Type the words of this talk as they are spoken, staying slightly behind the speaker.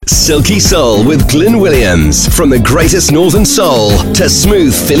Silky Soul with Glyn Williams. From the greatest northern soul to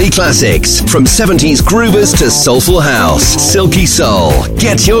smooth Philly classics, from 70s groovers to soulful house. Silky Soul.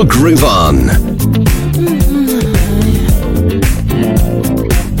 Get your groove on.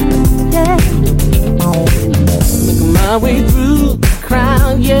 My way through the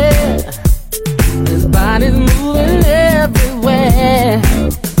crowd, yeah. His body's moving everywhere.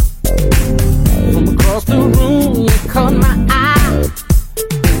 From across the room, you caught my eye,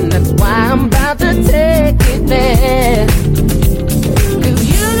 and that's why I'm about to take it there. 'Cause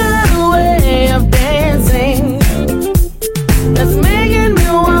you got a way of dancing that's making me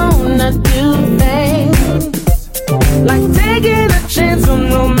wanna do things like taking a chance on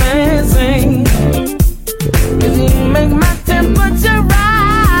romancing. 'Cause you make my temperature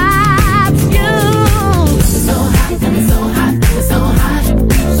rise. You so hot, so hot, so hot,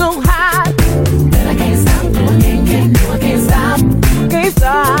 so hot that I can't stop. No, I can't stop, can't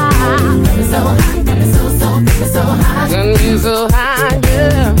stop. So hot, so hot, got me so hot,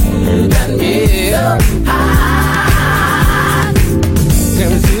 yeah. Got me so hot.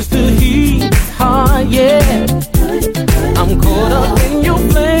 Can't resist the heat, it's hard, yeah. I'm caught up in your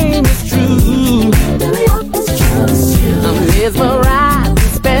flame, it's true. I'm mesmerized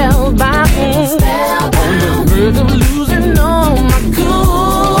and spellbound, on the verge of losing all my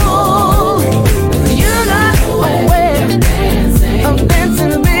cool. You got a way of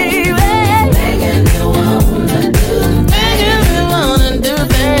dancing, baby, making me wanna do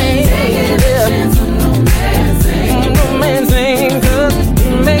things. Taking a chance on romancing, 'cause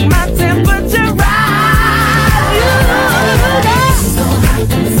you make my temperature rise. You so hot,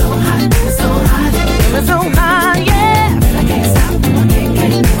 so hot, so hot, so hot, yeah. I can't stop, no,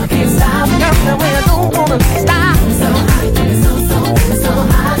 I can't stop. Got the way I don't wanna stop. So hot, so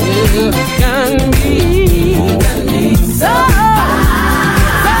hot, you got me so hot.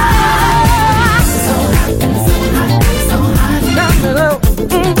 So hot, so hot, got me low,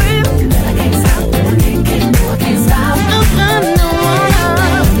 baby. I can't stop, no, I can't stop. No,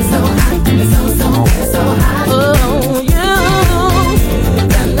 so hot, so hot. Oh, you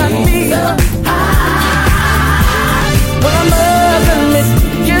got me so hot. Well, I must admit,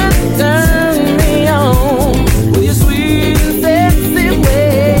 you turn me on with your sweet and sexy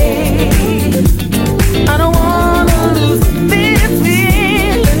way. I don't wanna lose this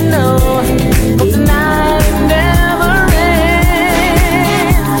feeling, no. But tonight it never ends,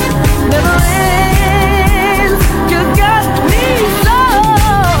 never ends. You got me so.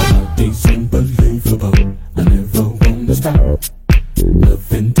 It's unbelievable. I never wanna stop.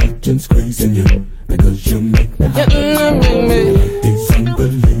 Loving, touching, squeezing you because you make me hot. It's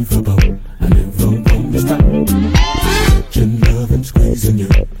unbelievable. I never wanna stop. Touching, loving, squeezing you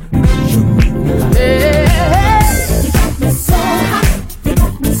because you make me hot. You got me so hot. You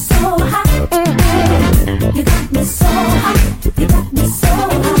got me so hot. You got me so hot. You got me so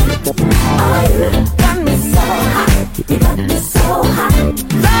hot. Oh, you got me so hot. You got me so hot.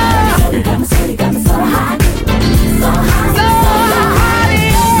 You got me so hot. So hot, so hot,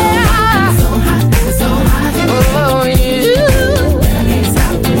 yeah. So hot, so hot. Oh, you. I can't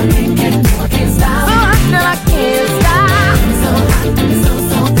stop. I can't stop. So hot that I can't stop. So hot,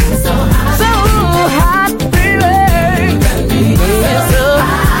 so hot. So hot, baby. Got me so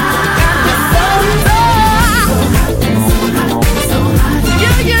hot. Got me so hot. So hot, so hot.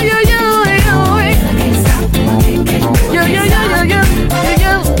 You. I can't stop. You. So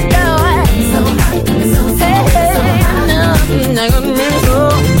hot, so hot. I got me so,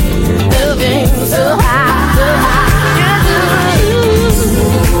 loving so hot, so hot. You got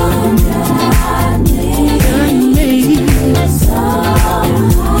me so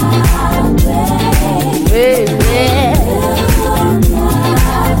hot, baby.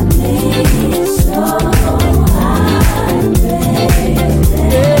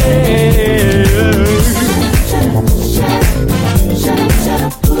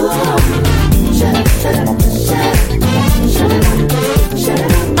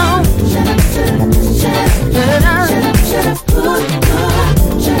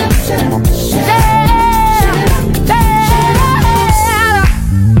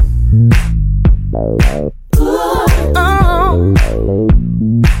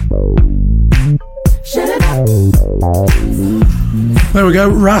 There we go,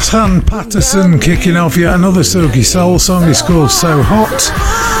 Rathan Patterson kicking off yet another Silky Soul song. It's called So Hot.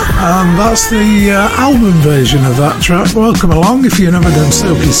 And that's the album version of that track. Welcome along if you've never done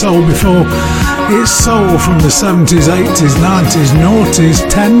Silky Soul before. It's soul from the 70s, 80s, 90s, noughties,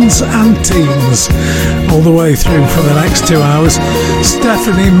 10s and teens, all the way through for the next 2 hours.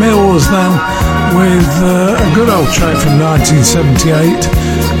 Stephanie Mills then with a good old track from 1978,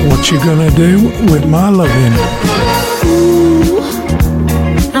 What You Gonna Do With My Lovin'. Ooh,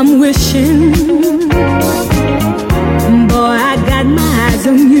 I'm wishing, boy, I got my eyes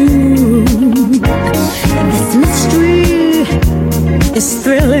on you. This mystery is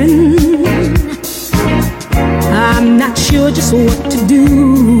thrilling. I'm not sure just what to do.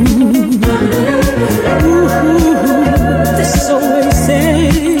 Ooh, this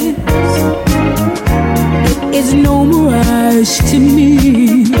oasis, it is no mirage to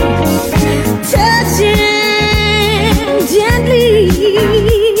me. Touching gently,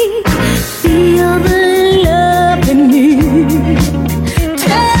 feel the love in me.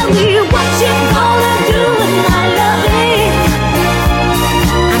 Tell me what you're gonna do with my loving.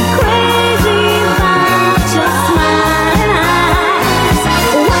 I'm crazy about your smiling eyes.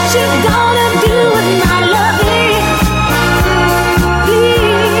 What you gonna do with my loving?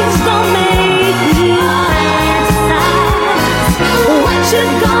 Please don't make me fantasize. What you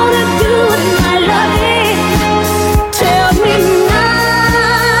gonna do with my loving? Tell me now.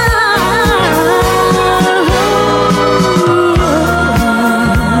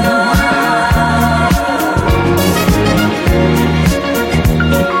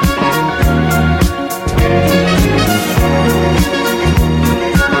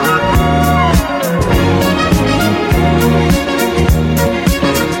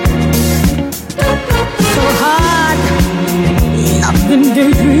 So hard, nothing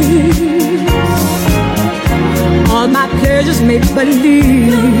daydreams. All my pleasures make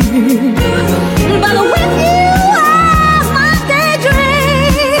believe, but when you are my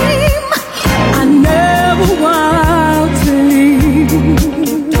daydream, I never want to leave.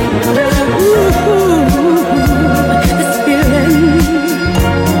 Ooh, this feeling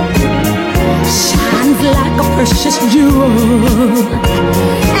shines like a precious jewel,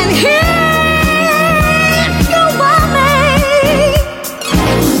 and here you are me.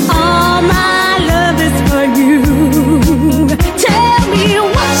 All my love is for you. Tell me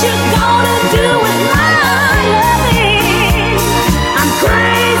what you gonna do with my loving. I'm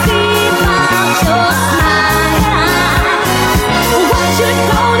crazy about your smiling eyes. What you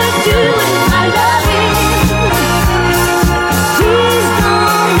gonna do with my loving? Please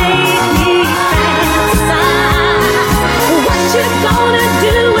don't make me fantasize. What you gonna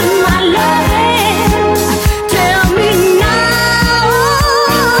do with my loving? Tell me now.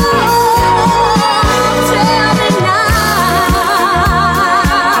 Tell me now. Come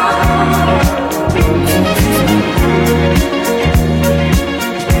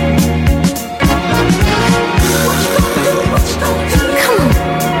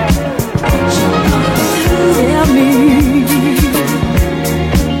on. Tell me. Come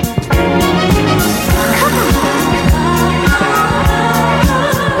on.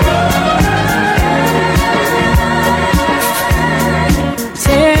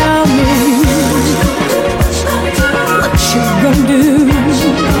 Tell me what you gonna do.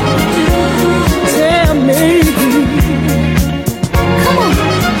 Tell me. Come on.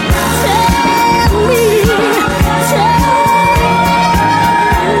 Tell me. Tell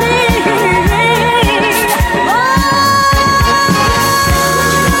me.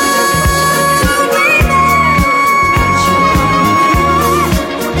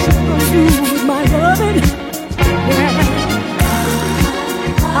 Oh, my loving.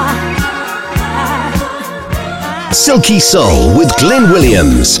 Silky Soul with Glenn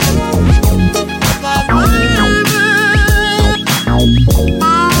Williams.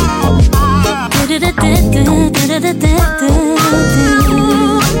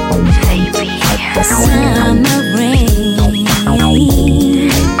 Summer rain.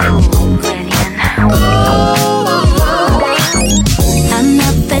 I'm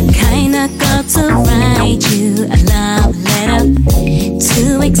not the kind of girl to write you a love letter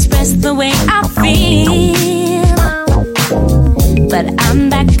to express the way I feel, but I'm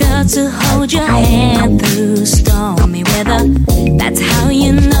that girl to hold your hand through stormy weather. That's how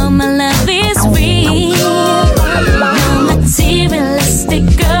you know my love is real. No materialistic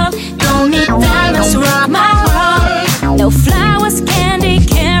girl, don't need diamonds to rock my world. No flowers, candy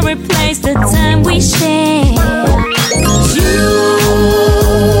can replace the time we share.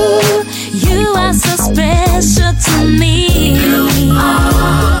 You are so special to me.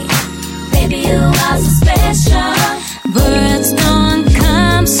 Baby, you are so special. Words don't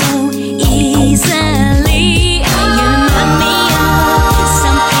come so easily. You remind me of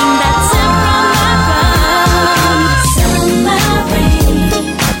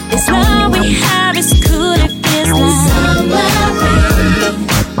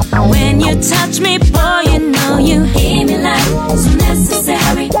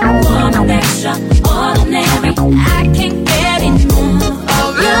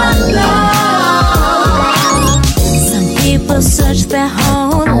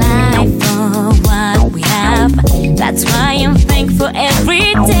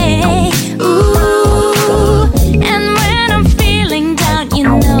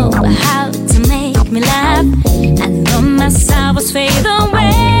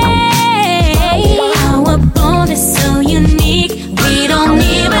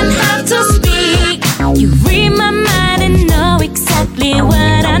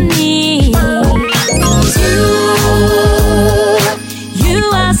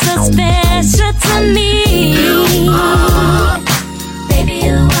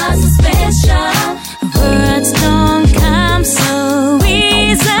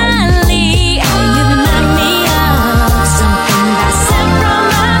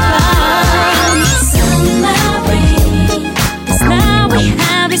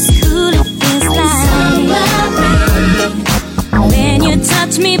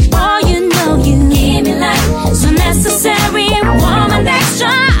Oh, you know you give me life, so necessary, warm and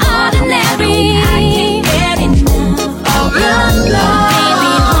extraordinary. I can't get enough of your love.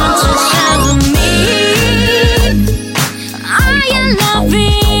 Baby, won't you shower me? Are you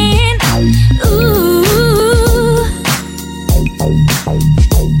loving? Ooh,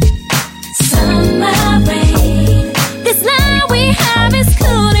 summer rain. This love we have is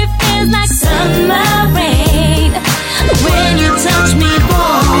cool. It feels like summer rain. When you touch me,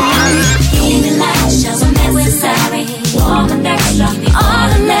 boy, give me life, show me necessary, warm and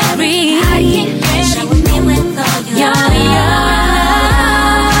extraordinary. I can't get show me with all your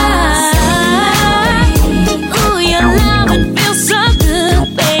ooh, your love, it feels so good,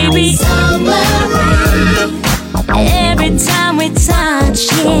 baby. Summer rain. Every time we touch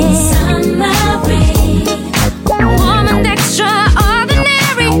it, summer rain, warm and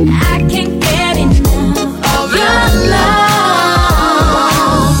extraordinary. I can't get enough of your love.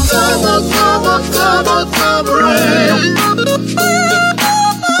 Summer, summer, summer, summer rain.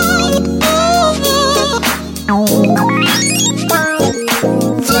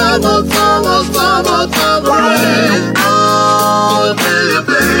 Summer, summer, summer, summer rain. Oh, baby,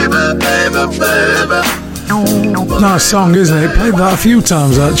 baby, baby, baby. Nice song, isn't it? Played that a few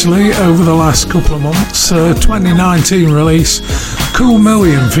times actually over the last couple of months. 2019 release, Cool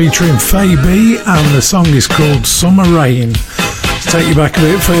Million featuring Faye B, and the song is called Summer Rain. Let's take you back a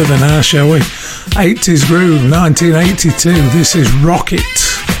bit further now, shall we? 80s Groove, 1982. This is Rocket.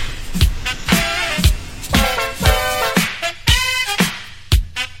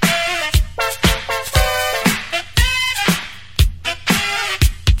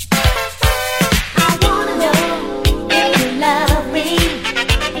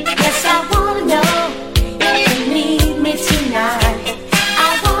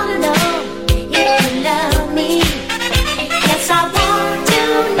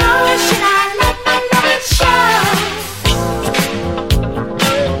 Show.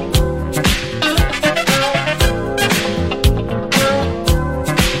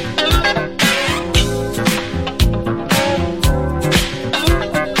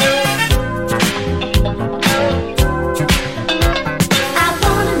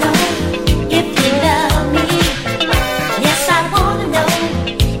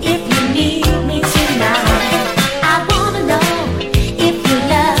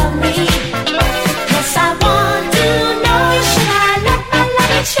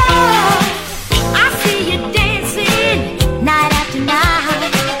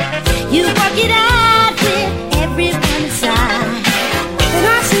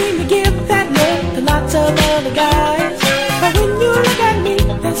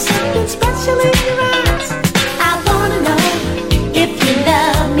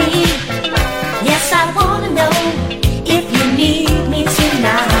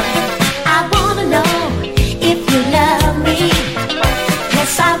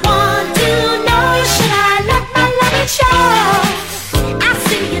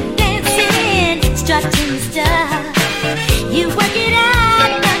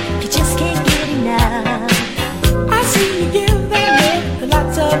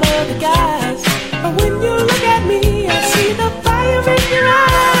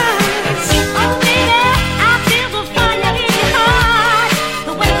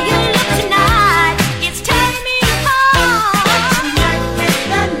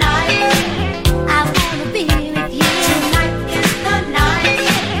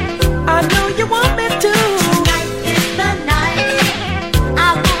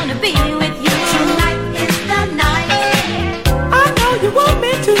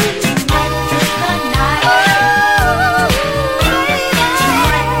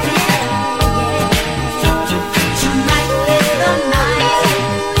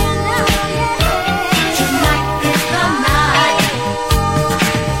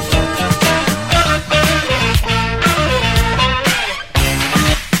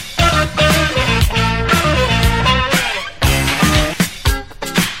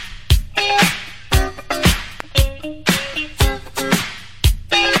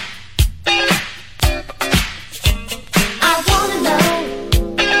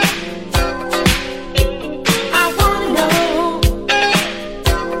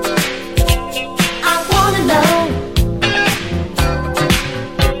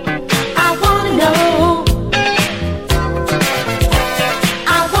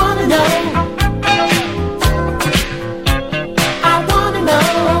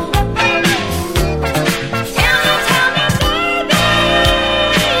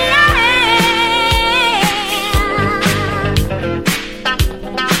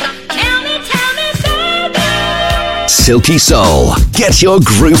 Silky Soul. Get your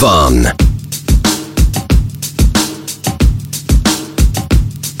groove on.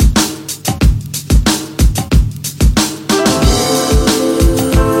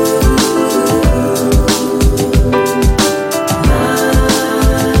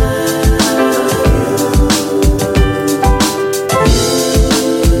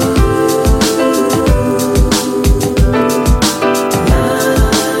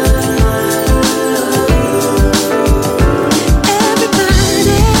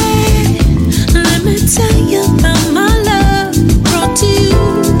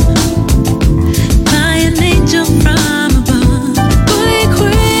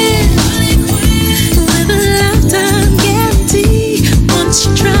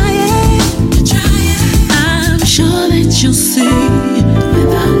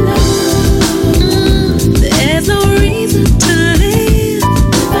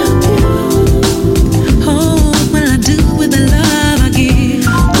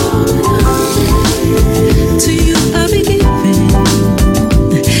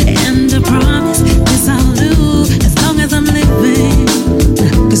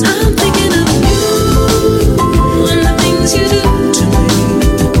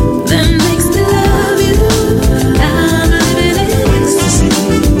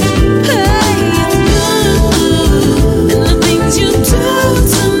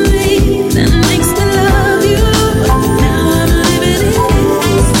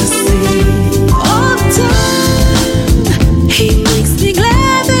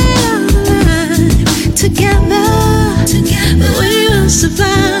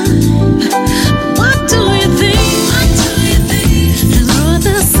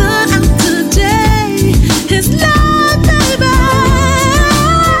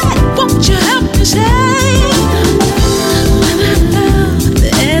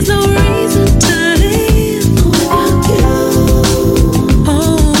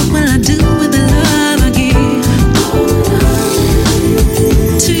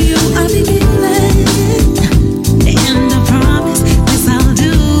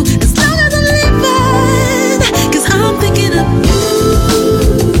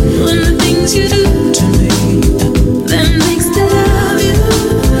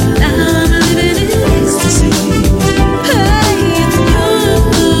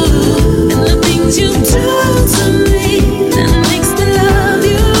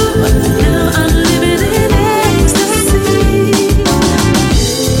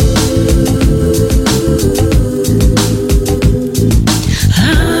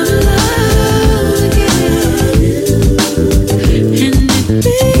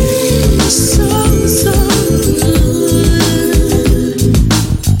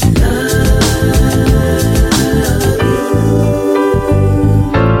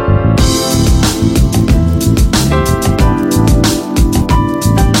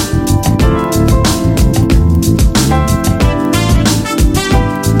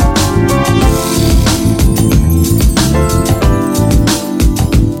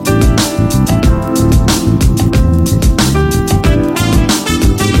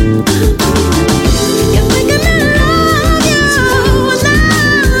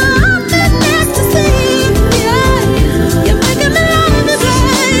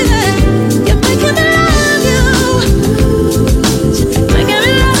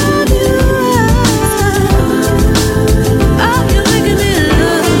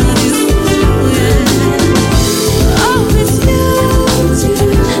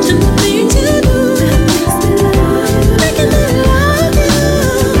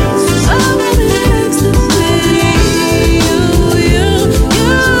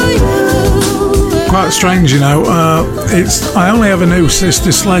 Strange, you know. I only ever knew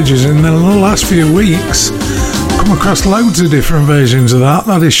Sister Sledges, and then in the last few weeks, come across loads of different versions of that.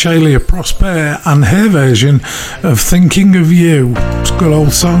 That is Shalia Prosper and her version of Thinking of You. It's a good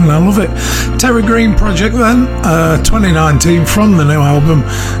old song, and I love it. Terra Green Project, then, 2019 from the new album.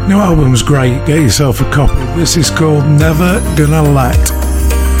 New album's great. Get yourself a copy. This is called Never Gonna Let.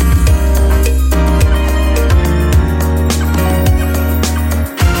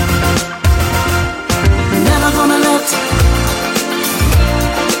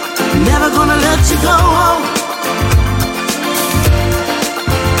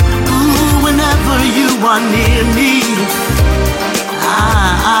 Near me,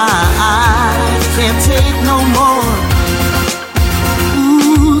 I can't take no more.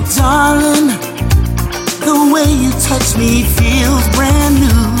 Ooh, darling, the way you touch me feels brand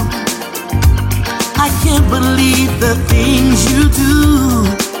new. I can't believe the things you do.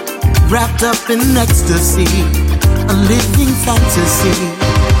 Wrapped up in ecstasy, a living fantasy.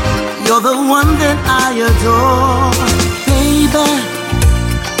 You're the one that I adore. Baby,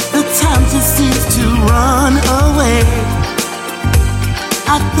 the time just seems to run away.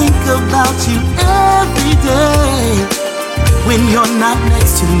 I think about you every day. When you're not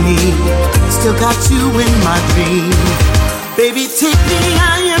next to me, still got you in my dreams. Baby, take me,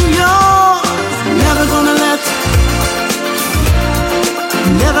 I am yours. Never gonna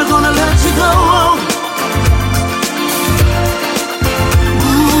let you go.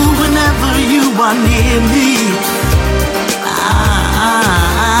 Ooh, whenever you are near me,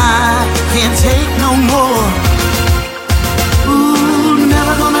 I can't take no more. Ooh,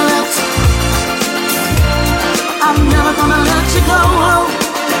 never gonna I'm never gonna let you go.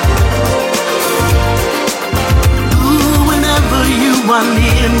 Ooh, whenever you are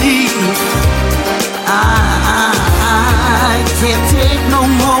near me, I can't take no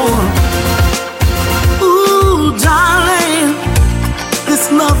more. Ooh, darling, this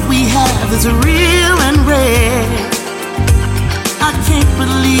love we have is real and rare. I can't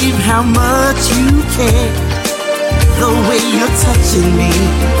believe how much you care. The way you're touching me,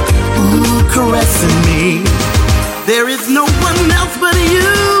 ooh, caressing me. There is no one else but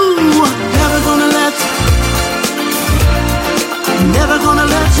you. Never gonna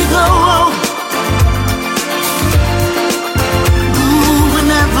let you go. Ooh,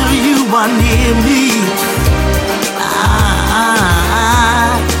 whenever you are near me, I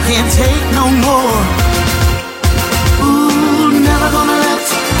can't take no more. Ooh, never gonna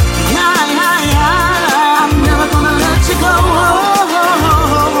I'm never gonna let you go,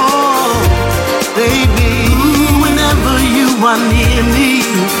 baby. Whenever you are near me,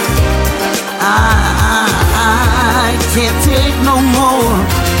 I can't take no more.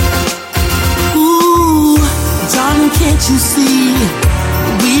 Ooh, darling, can't you see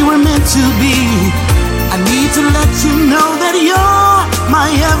we were meant to be? I need to let you know that you're my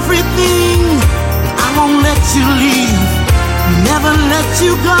everything. I won't let you leave, never let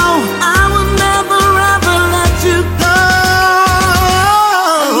you go. I will never ever let you go.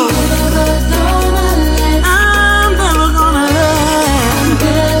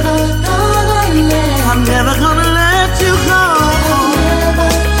 I'm never gonna let you go.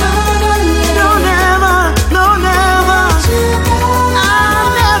 No, never, no, never.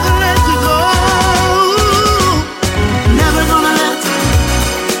 I'll never let you go.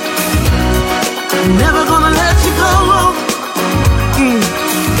 Never gonna let you go.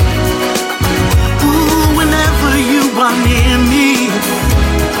 Ooh, whenever you are near me,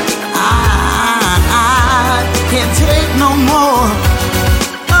 I can't take no more.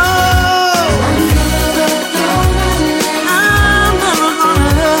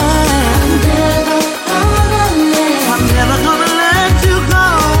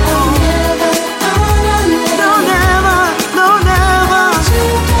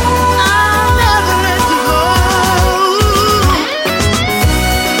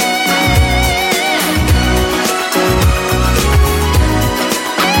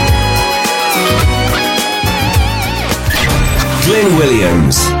 Glyn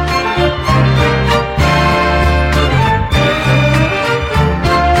Williams.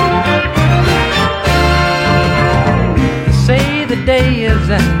 Say the day is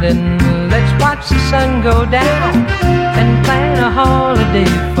ending, let's watch the sun go down and plan a holiday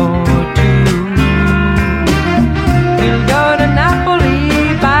for two. We'll go to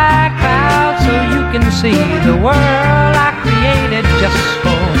Napoli by cloud so you can see the world I created just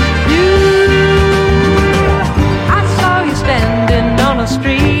for you. Standing on the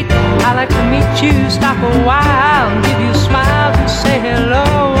street, I like to meet you, stop a while and give you a smile and say hello.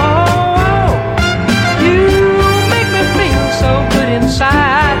 You make me feel so good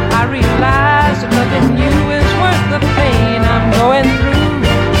inside. I realize that loving you is worth the pain I'm going through.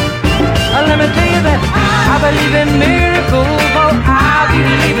 Let me tell you that I believe in miracles. Oh, I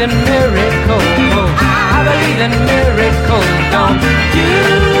believe in miracles. Oh, I believe in miracles, don't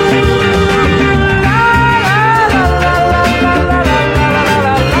you?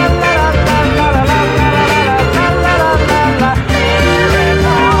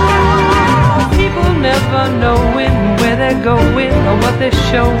 Knowing where they're going or what they're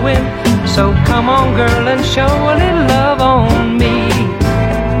showing. So come on, girl, and show a little love on me.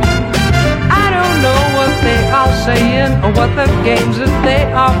 I don't know what they are saying or what the games that they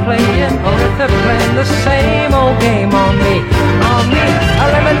are playing, or if they're playing the same old game on me.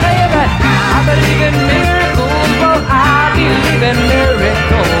 Let me tell you that I believe in miracles. Well, I believe in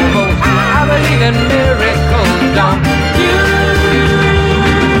miracles. I believe in miracles, don't you?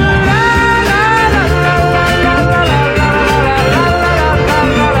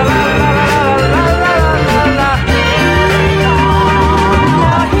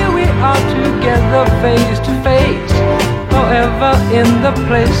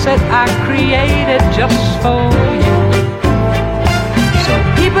 said I created just for you. So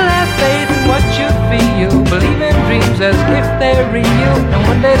people have faith in what you feel, believe in dreams as if they're real, and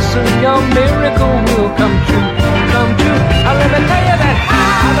one day soon your miracle will come true, come true. I'll let me tell you that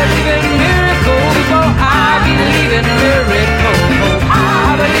I believe in miracles, oh I believe in miracles, oh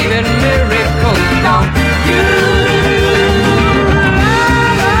I believe in miracles, don't you?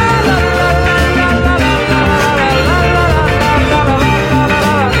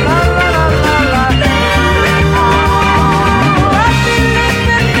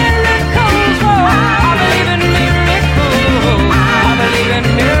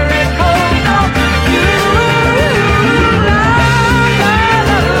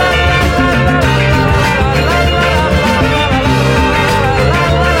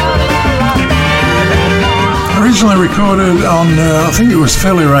 Originally recorded on, I think it was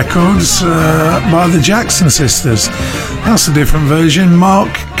Philly Records, by the Jackson Sisters. That's a different version. Mark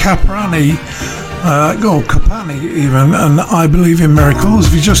Caprani, or Capani even, and I Believe in Miracles.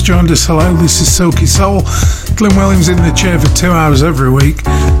 If you just joined us, hello, this is Silky Soul. Glyn Williams in the chair for 2 hours every week,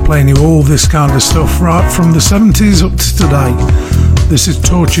 playing you all this kind of stuff right from the 70s up to today. This is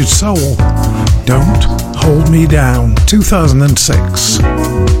Tortured Soul, Don't Hold Me Down, 2006.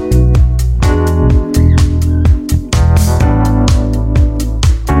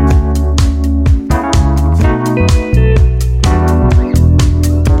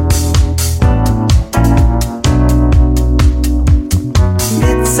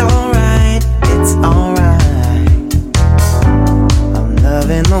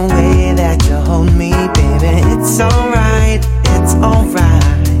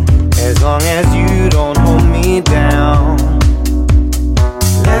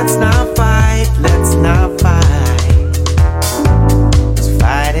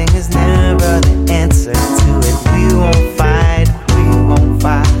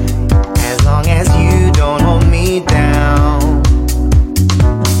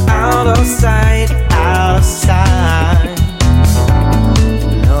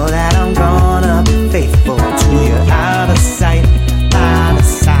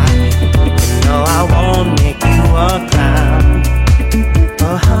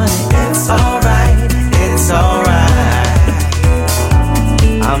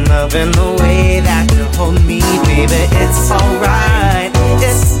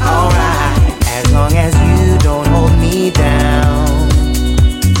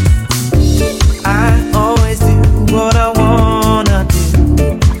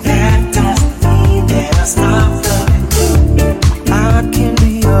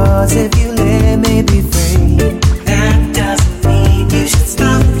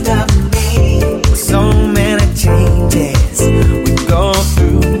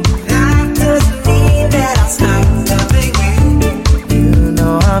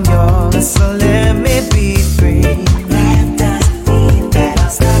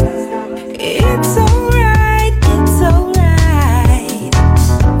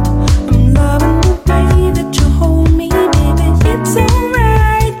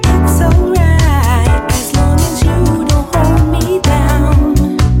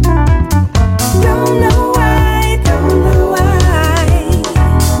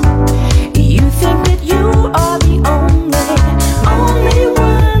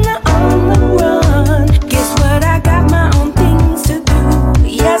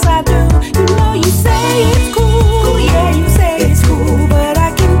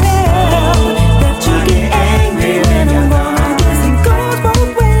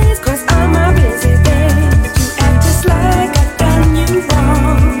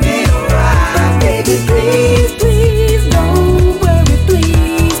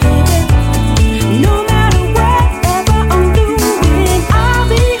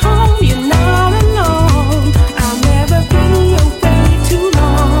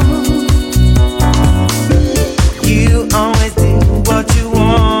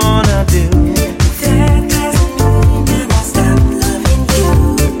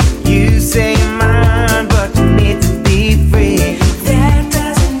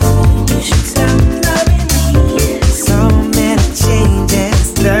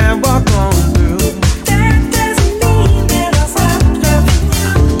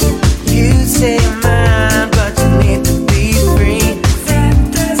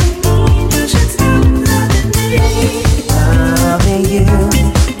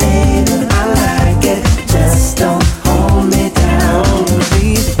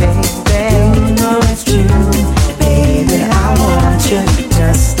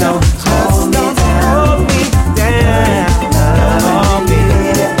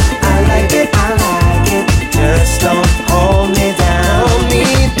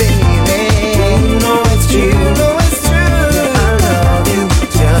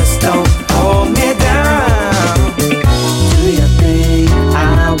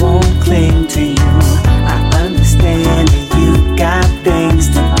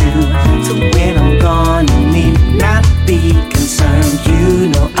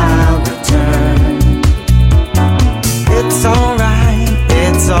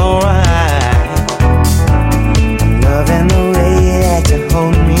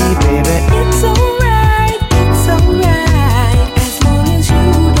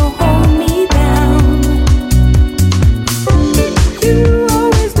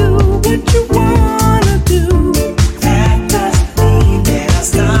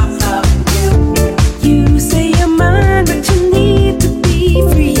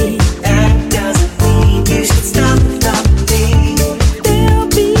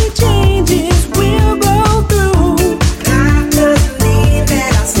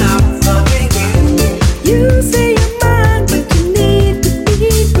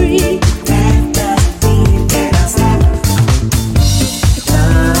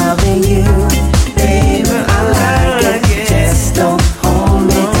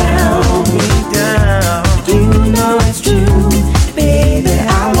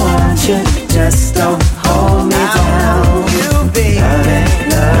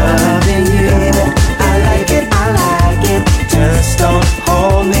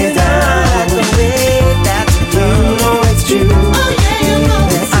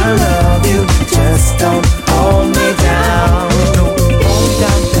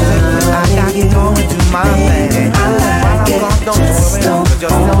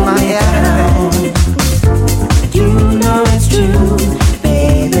 on my down. You know it's true,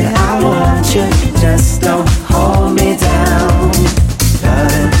 baby, I want you. Just don't hold me down.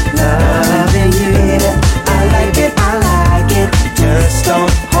 Loving you, I like it, just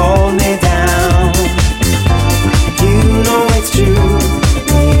don't hold me down. You know it's true,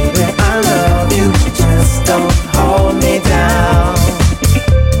 baby, I love you, just don't hold me down.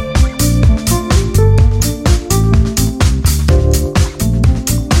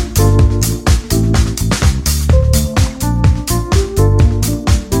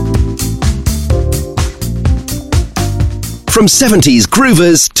 From 70s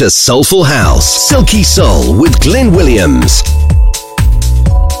groovers to soulful house, Silky Soul with Glyn Williams.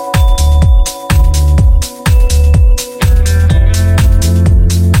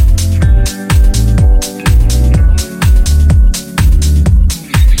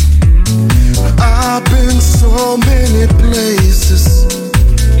 I've been so many places,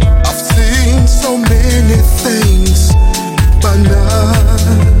 I've seen so many things, but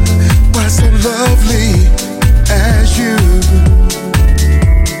none was so lovely as you.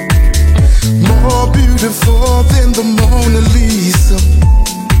 More beautiful than the Mona Lisa,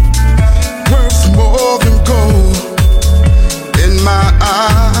 worth more than gold. In my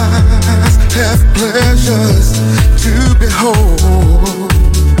eyes have pleasures to behold.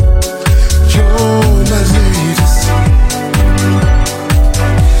 You're my latest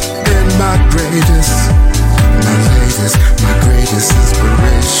and my greatest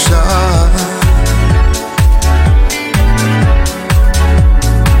inspiration.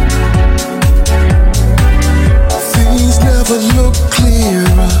 Never looked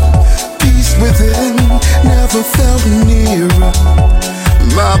clearer, peace within never felt nearer.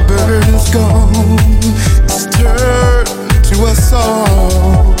 My burden's gone, it's turned to a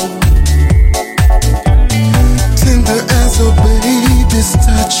song. Tender as a baby's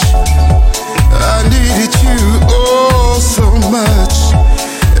touch, I needed you oh so much.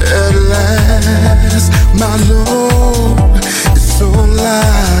 At last, my Lord is so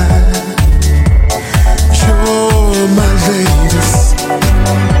alive. You're my latest,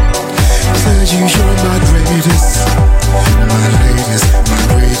 tell you you're my greatest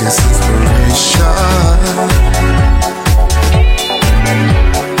inspiration.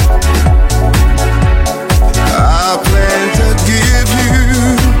 I plan to give you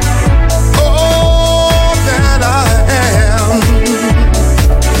all that I am.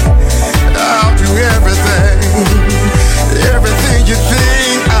 I'll do everything you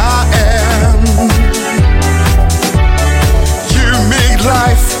think I am.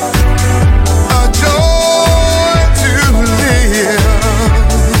 Life a joy to live.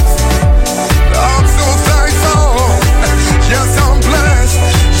 I'm so thankful, yes I'm blessed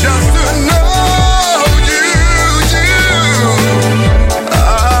just to know you.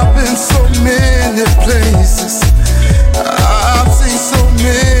 I've been so many places, I've seen so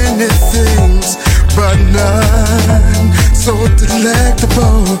many things, but none so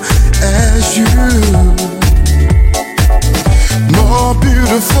delectable as you. More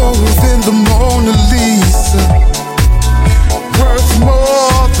beautiful than the Mona Lisa, worth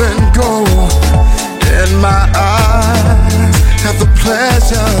more than gold. In my eyes have the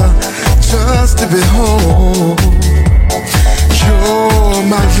pleasure just to behold. You're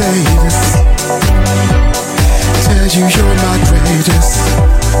my latest, tell you you're my greatest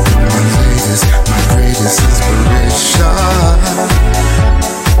inspiration.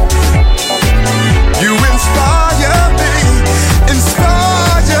 You inspire me,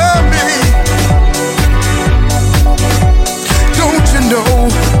 don't you know?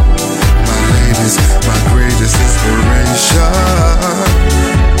 My greatest inspiration.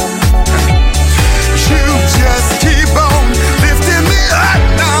 You just keep on lifting me up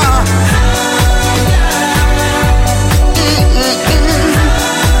now.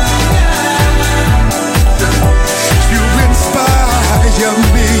 You inspire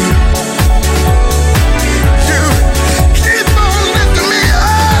me.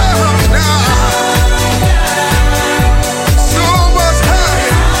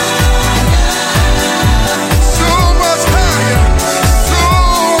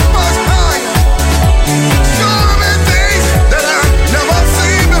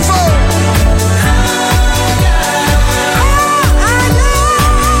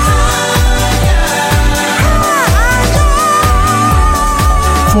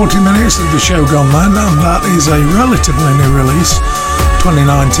 Minutes of the show gone then, and that is a relatively new release,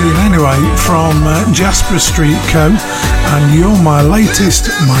 2019 anyway, from Jasper Street Co. And You're My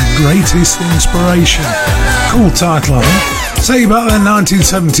Latest, My Greatest Inspiration. Cool title, I think. Say back then,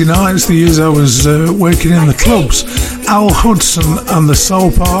 1979, it's the years I was working in the clubs. Al Hudson and the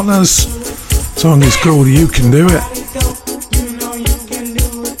Soul Partners. The song is called You Can Do It.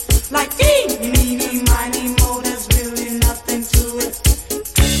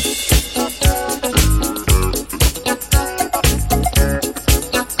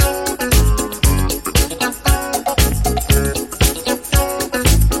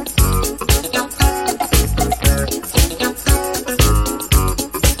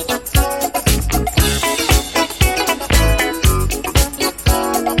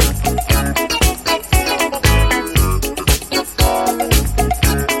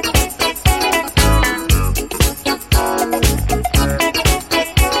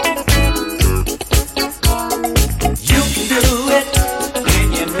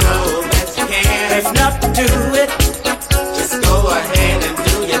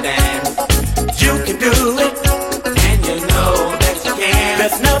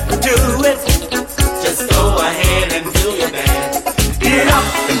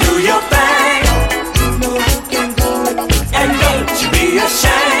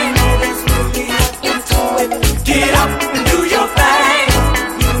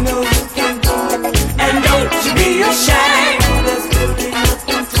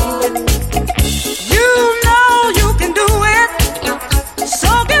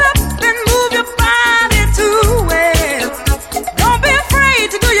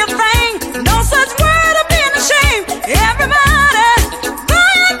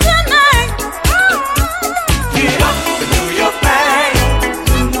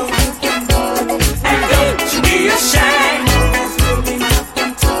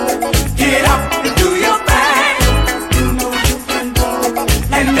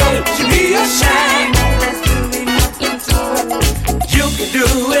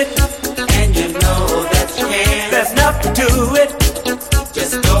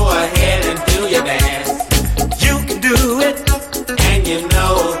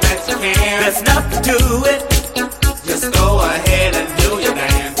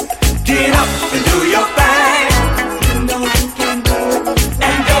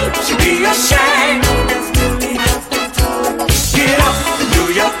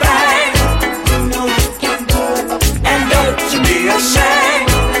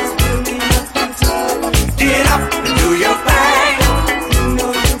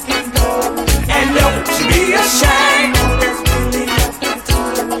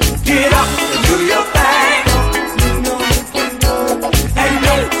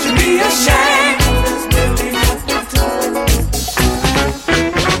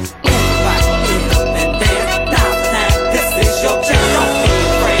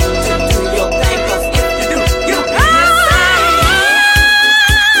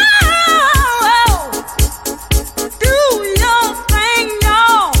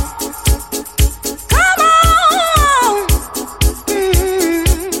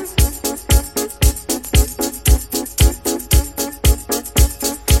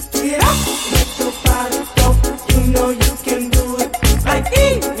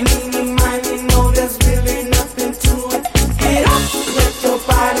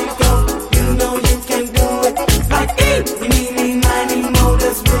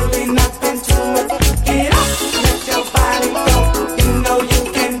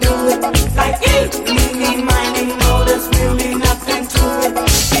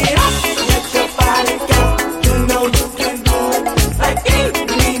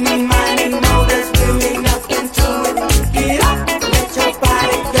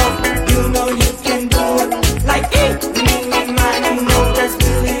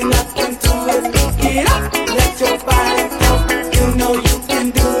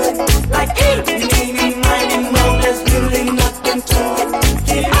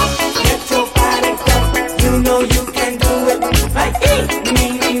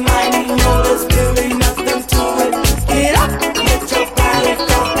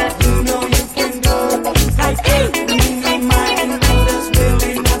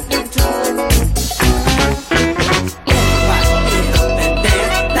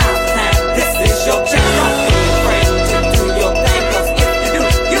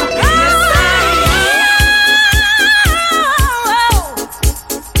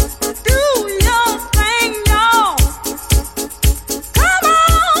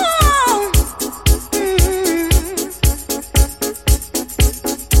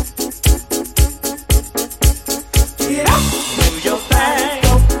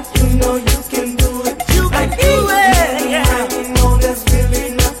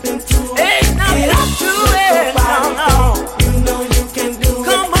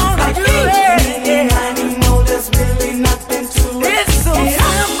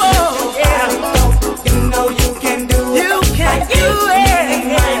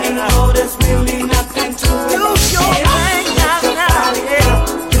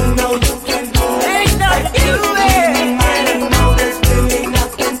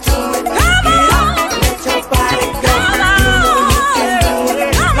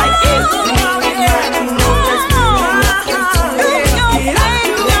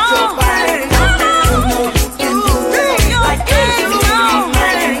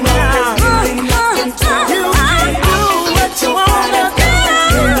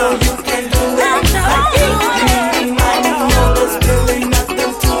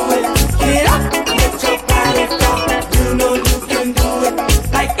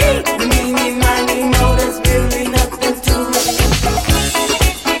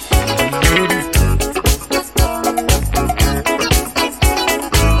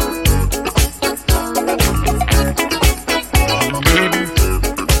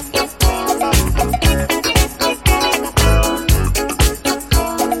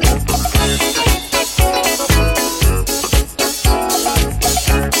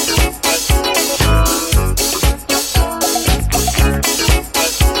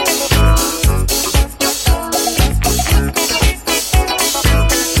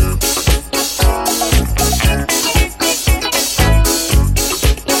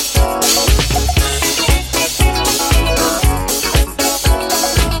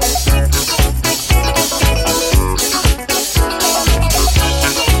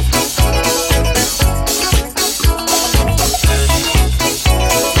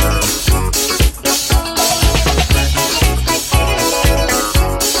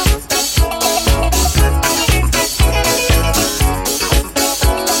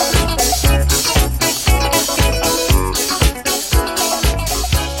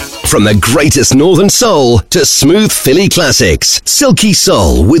 From the greatest Northern Soul to smooth Philly classics. Silky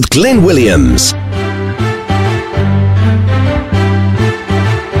Soul with Glyn Williams.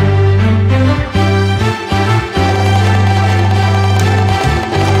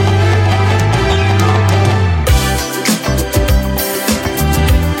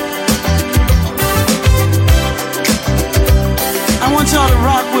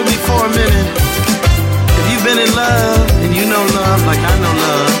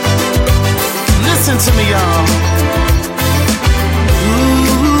 To me, y'all.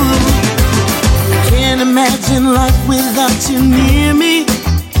 Ooh, can't imagine life without you near me.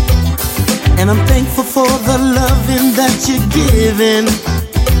 And I'm thankful for the loving that you're giving.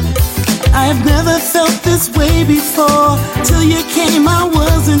 I've never felt this way before. Till you came, I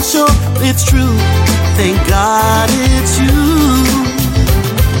wasn't sure. It's true, thank God it's you.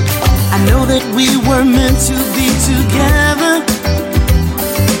 I know that we were meant to be together,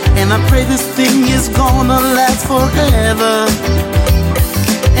 and I pray this thing is gonna last forever.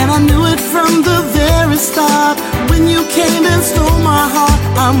 And I knew it from the very start. When you came and stole my heart,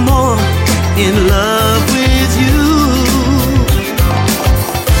 I'm more in love with you.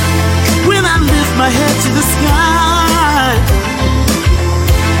 When I lift my head to the sky,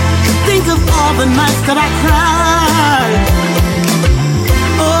 think of all the nights that I cried.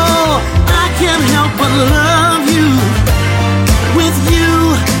 Oh, I can't help but love you. With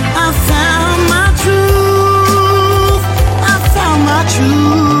you I found my truth. I found my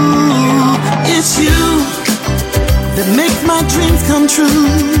truth. It's you that makes my dreams come true.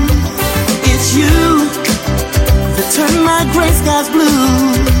 It's you that turn my gray skies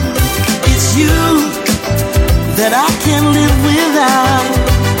blue. It's you that I can't live without.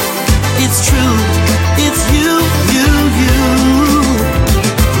 It's true. It's you, you, you.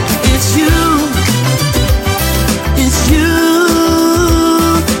 It's you. It's you.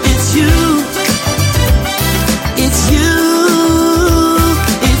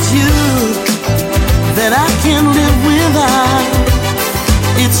 That I can't live without.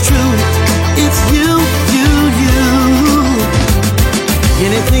 It's true, it's you, you, you.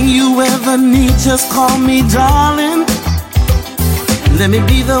 Anything you ever need, just call me darling. Let me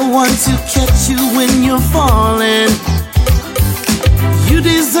be the one to catch you when you're falling. You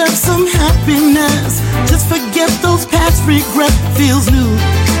deserve some happiness. Just forget those past regrets. Feels new,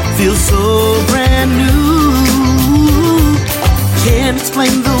 feels so brand new. Can't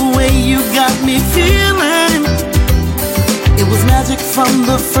explain the way you got me feeling. It was magic from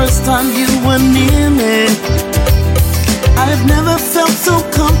the first time you were near me. I have never felt so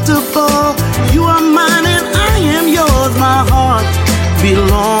comfortable. You are mine and I am yours. My heart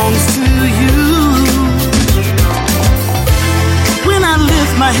belongs to you. When I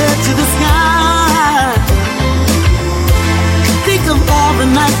lift my head to the sky, think of all the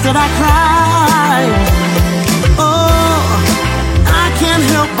nights that I cried. Can't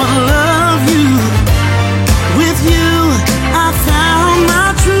help but love you. With you I found my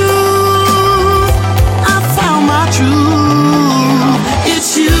truth. I found my truth.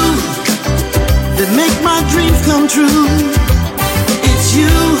 It's you that make my dreams come true. It's you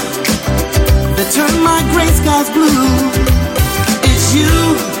that turn my gray skies blue. It's you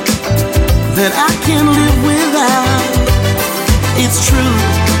that I can't live without. It's true.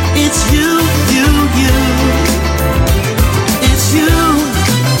 It's you, you, you. It's you.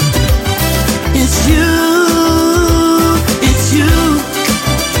 It's you, it's you,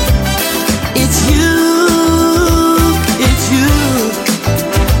 it's you, it's you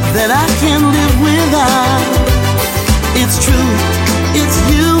that I can't live without. It's true, it's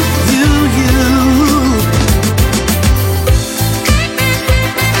you, you, you.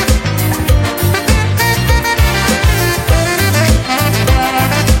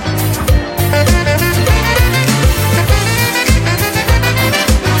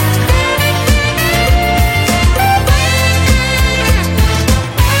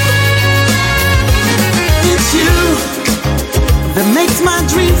 That makes my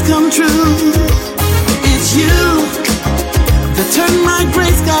dreams come true. It's you that turn my gray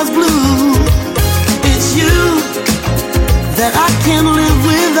skies blue. It's you that I can't live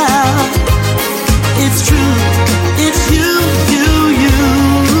without. It's true. It's you, you, you.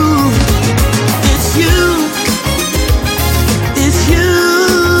 It's you. It's you.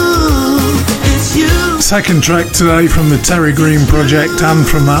 It's you. Second track today from the Terry Green Project and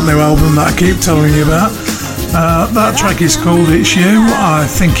from that new album that I keep telling you about. That track is called It's You. I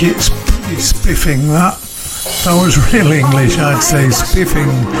think it's pretty spiffing, that. If I was real English, I'd say spiffing.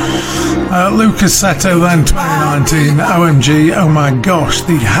 Lucas Seto then, 2019, OMG, oh my gosh,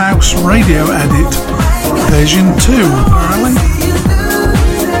 the House Radio Edit, version 2, apparently.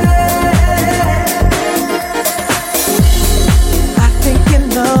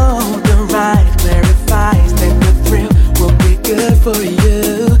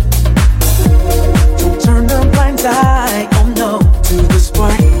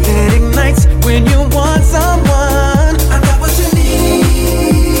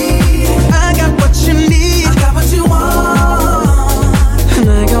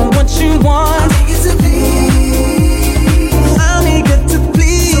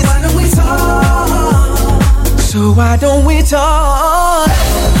 torn.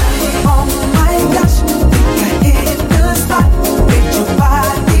 Oh my gosh, think I hit the spot. Make your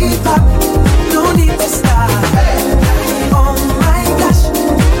body pop. No need to stop. Oh my gosh,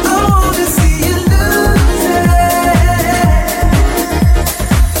 I wanna see you lose it.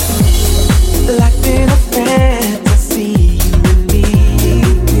 Life in a fantasy, you and me,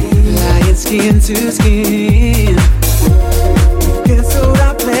 lying skin to skin. Cancel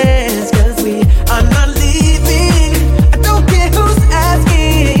our plans, 'cause we are not leaving. I don't care who's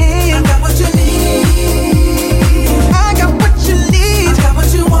asking. I got what you need. I got what you need. I got what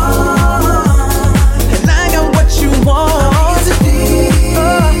you want. And I got what you want.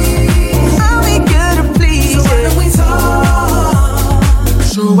 I'll be good to please. So why don't we talk?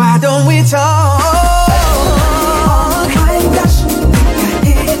 So why don't we talk?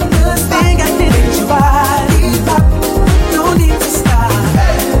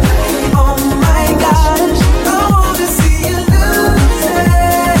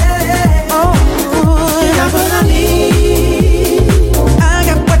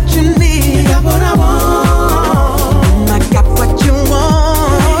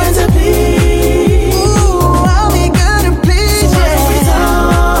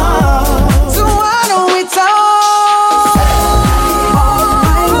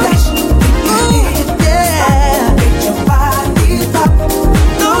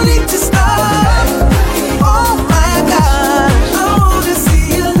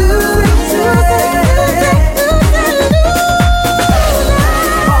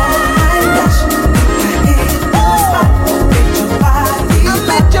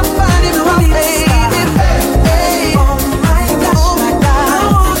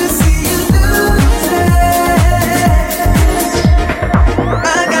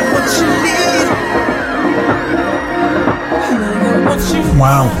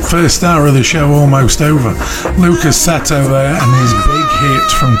 First hour of the show almost over. Lucas Seto there and his big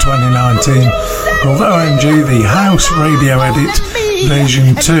hit from 2019 called OMG, the House Radio Edit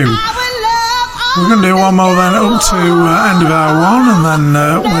version 2. We're going to do one more then up to end of hour 1, and then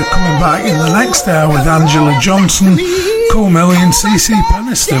we're coming back in the next hour with Angela Johnson, Cool Million, CC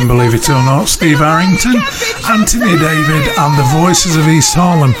Peniston, believe it or not, Steve Harrington, Anthony David and the Voices of East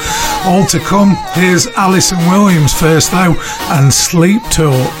Harlem. All to come. Here's Alison Williams first though, and Sleep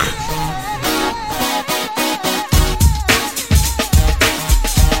Talk.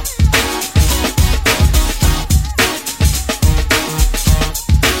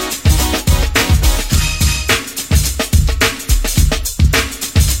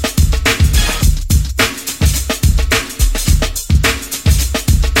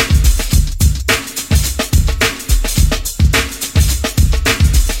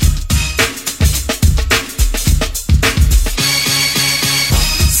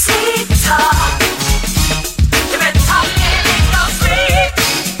 Say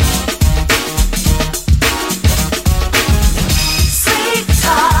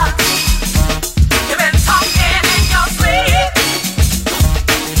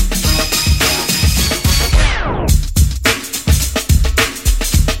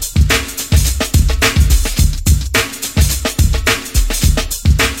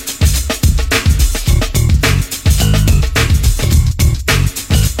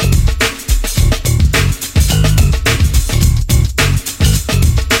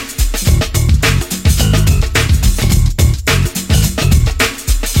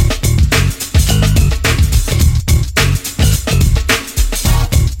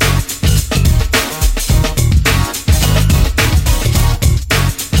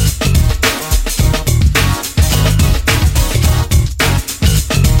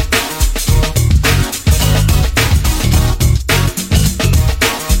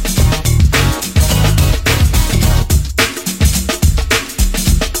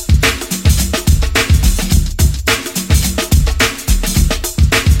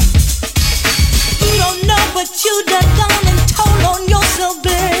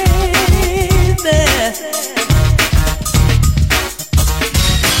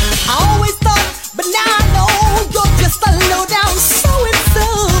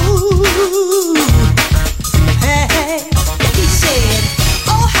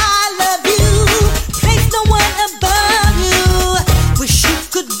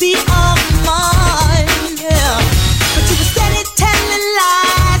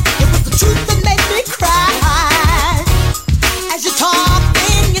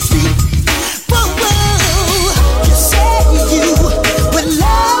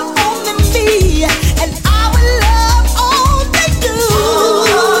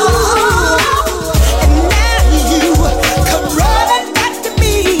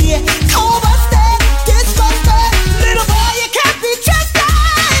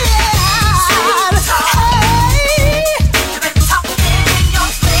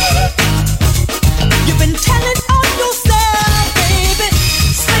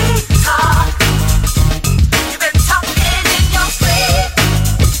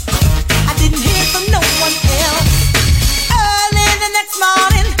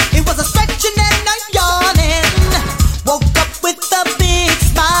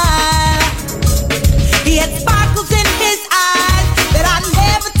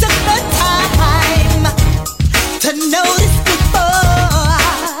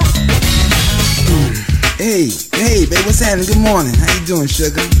Sandy, good morning. How you doing,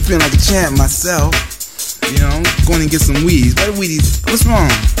 sugar? Feeling like a champ myself. You know, I'm going to get some weeds. What weedies? What's wrong?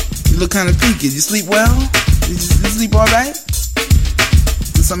 You look kind of peaked. You sleep well? You sleep all right?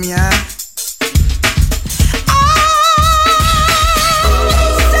 Is some of your eye?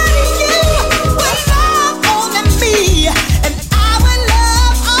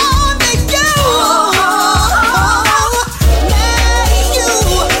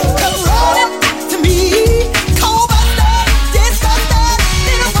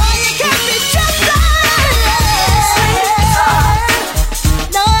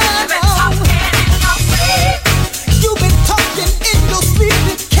 You've been talking in your sleep,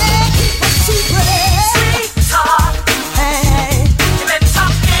 you can't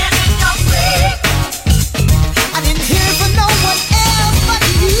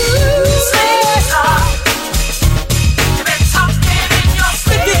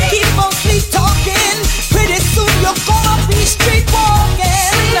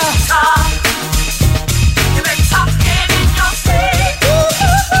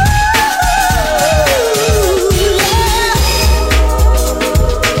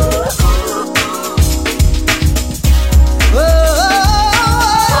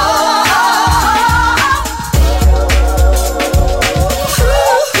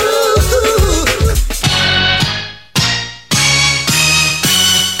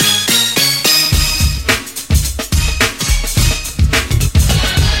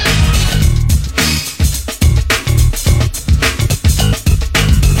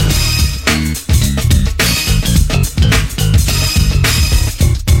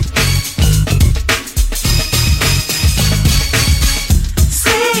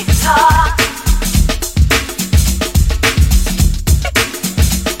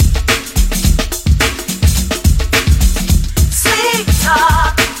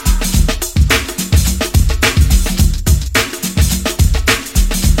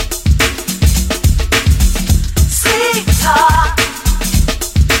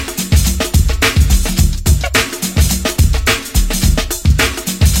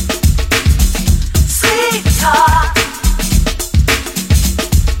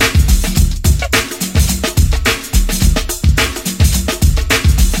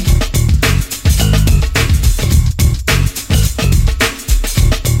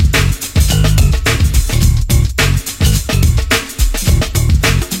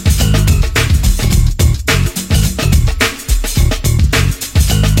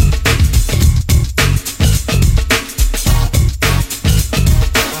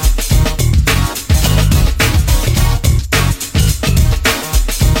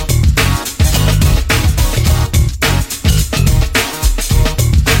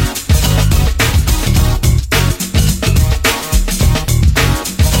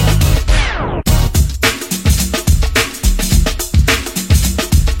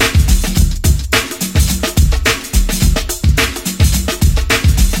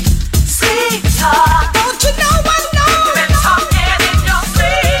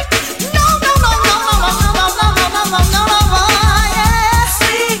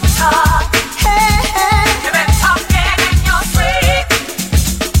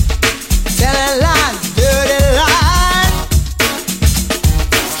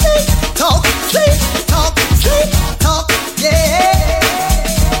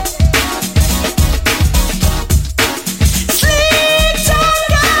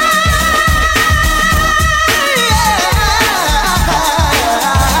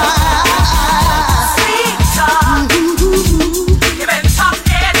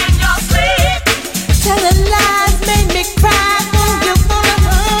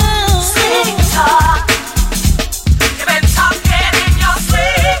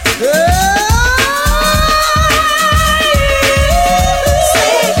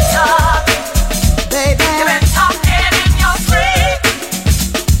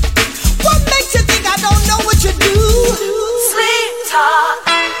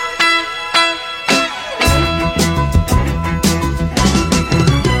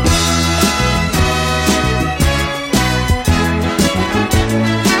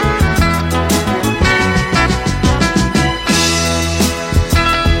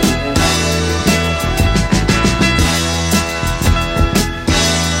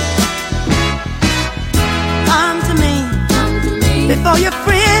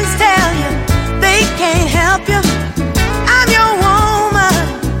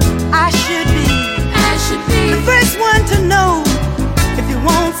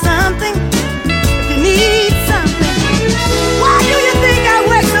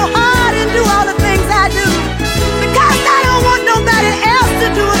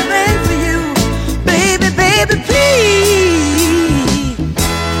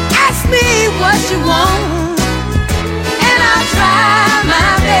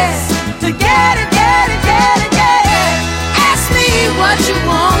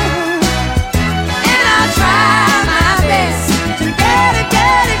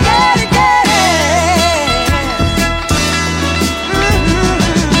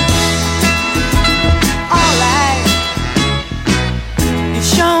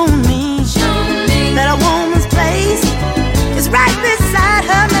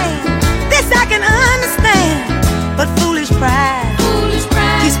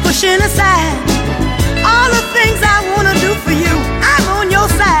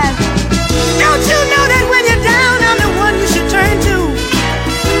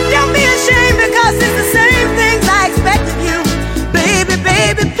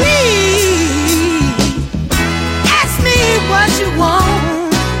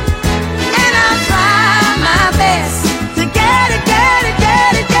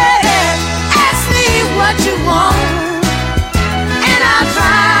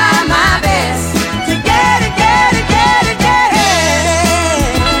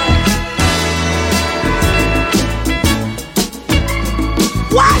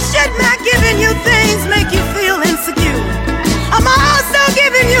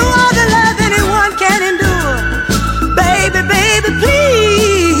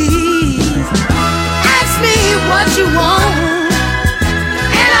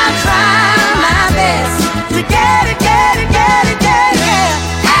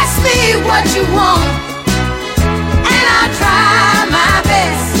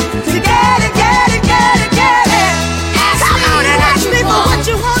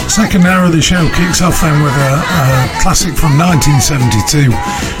second hour of the show kicks off then with a classic from 1972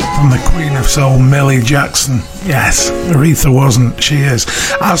 from the Queen of Soul, Millie Jackson. Yes, Aretha wasn't, she is.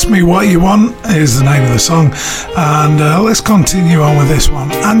 Ask Me What You Want is the name of the song. And let's continue on with this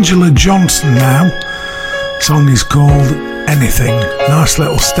one. Angela Johnson now. The song is called Anything. Nice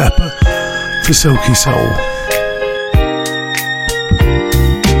little stepper for Silky Soul.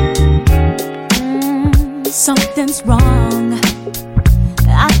 Something's wrong.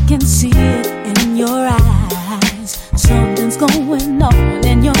 I can see it in your eyes. Something's going on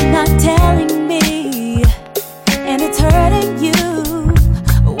and you're not telling me, and it's hurting you.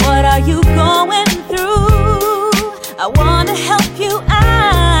 What are you going through? I wanna help you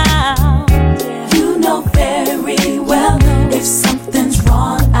out. You know very well if something's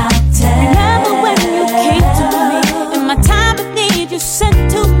wrong, I'll tell. Remember when you came to me in my time of need? You said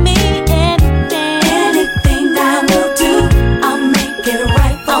to me, anything I will do, I'll make it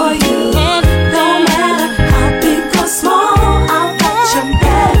right for you. And no matter how big or small, I'll let you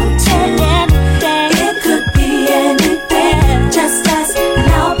know too. It could be anything, just ask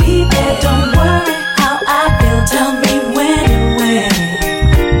and I'll be there. Don't worry how I feel, tell me when and when.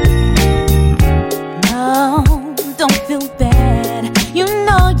 No, don't feel bad, you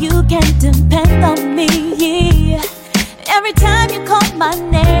know you can depend on me. Every time you call my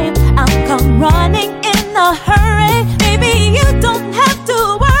name, I'll come running in a hurry. Baby, you don't have to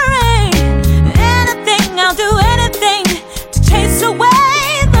worry. Anything, I'll do anything to chase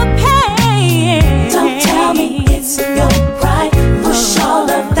away the pain. Don't tell me it's your pride, push all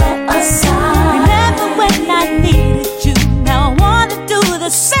of that aside. Remember when I needed you, now I wanna do the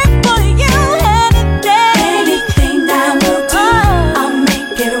same for you. Anything I will do, I'll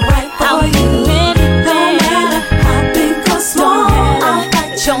make it right for you. No matter how big or small, I'll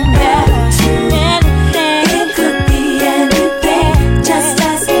fight your battle. It could be anything, just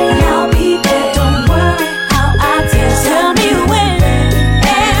ask and I'll be there. Don't worry how I feel, tell me when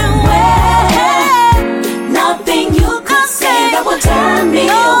and where. Nothing you could say that will turn me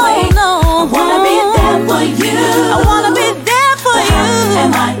away. I wanna be there for you. I wanna be there for you. How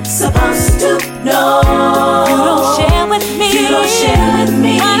am I supposed to know? You don't share with me. You don't share with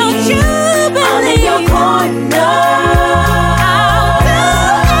me. Why don't you believe I'm in your corner?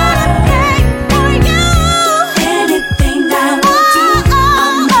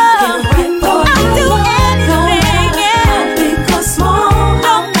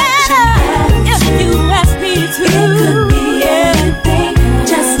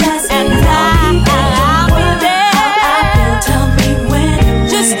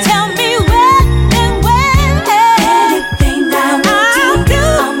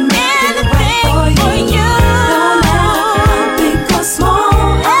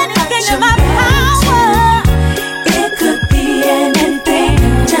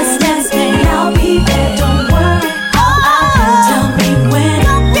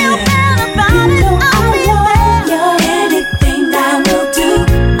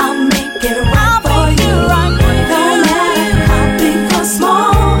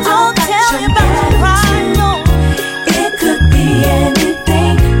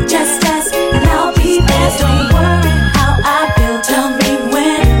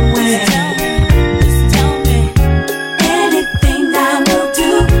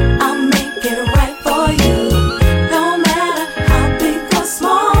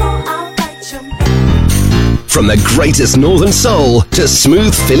 From the greatest northern soul to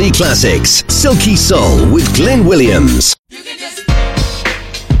smooth Philly classics, Silky Soul with Glyn Williams.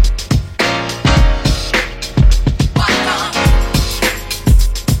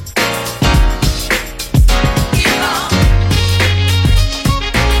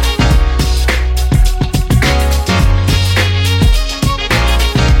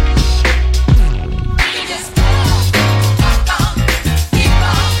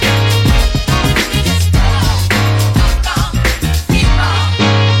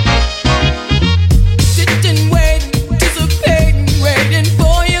 Sitting waiting,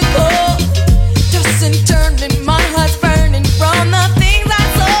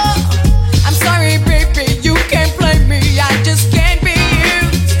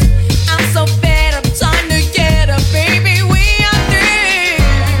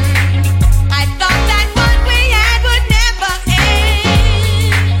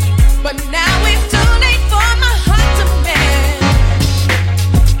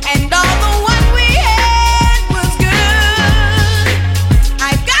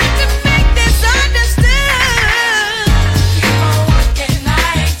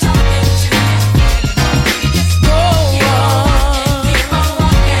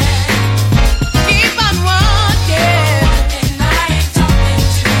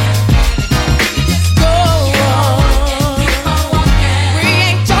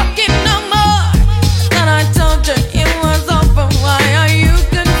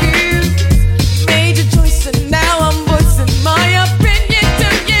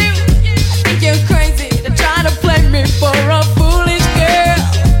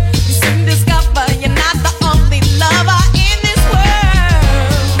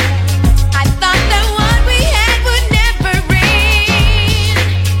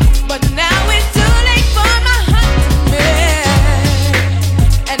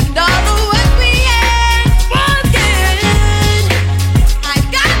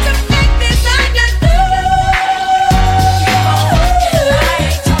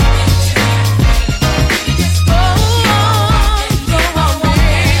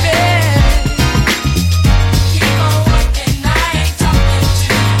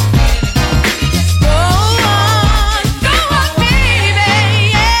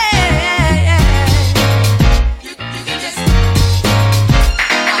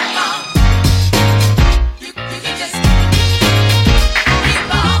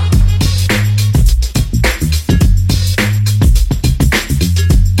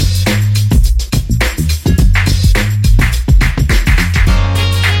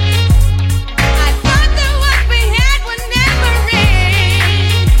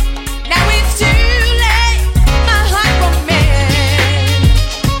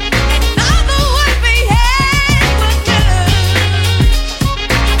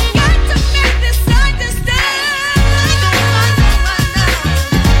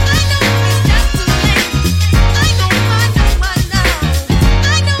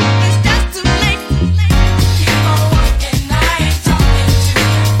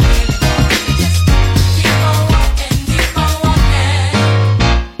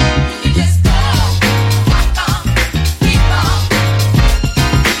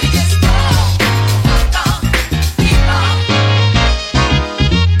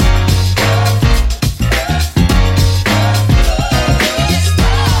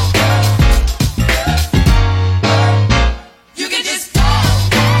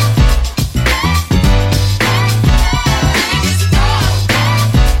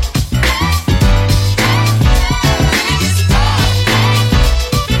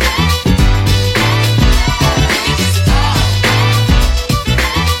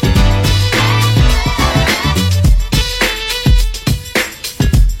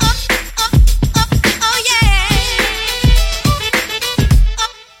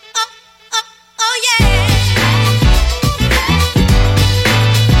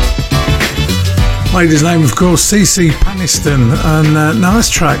 Lady's name, of course, CeCe Peniston, and a nice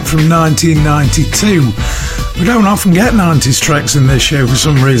track from 1992. We don't often get 90s tracks in this show for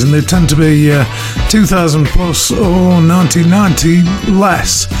some reason. They tend to be 2000 plus or 1990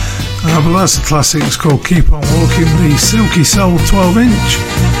 less. But that's a classic. It's called Keep On Walking, the Silky Soul 12-inch,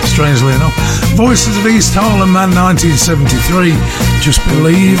 strangely enough. Voices of East Harlem Man, 1973, Just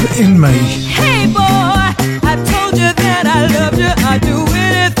Believe in Me. Hey boy, I told you that I loved you. I'd do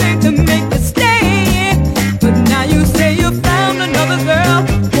anything to make you stay. But now you say you found another girl,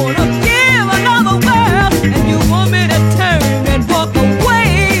 wanna give another world, and you want me to turn and walk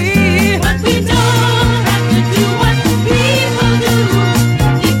away. But we don't have to do what people do.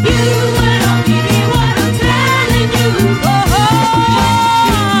 If you would only hear what I'm telling you.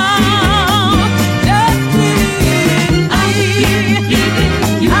 Just believe in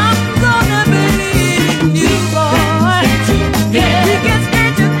me. I'm gonna believe in you, boy. We can stay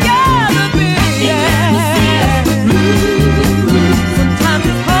together, baby. Sometimes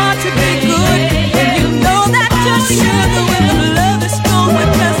it's hard to be good, and you know that you're sugar when the love is strong, but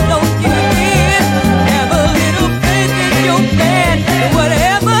just don't give in. Have a little faith in your man, and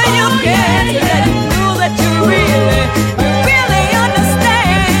whatever you get, let him know that you really understand.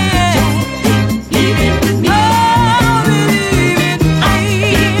 Oh, believe in me.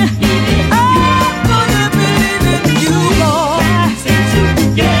 I'm gonna believe in you, boy.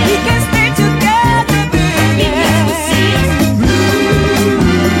 We can stay together, baby.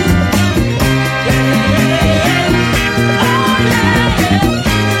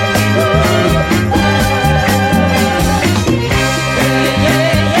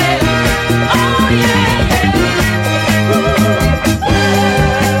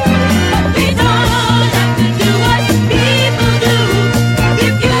 We don't have to do what people do.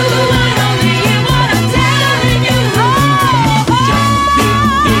 If you would only hear what I'm telling you.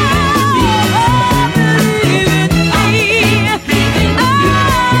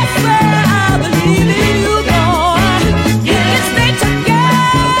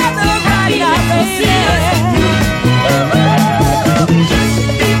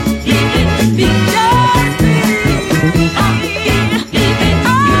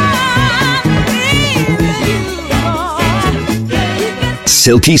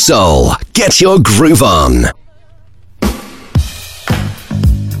 Silky Soul. Get your groove on.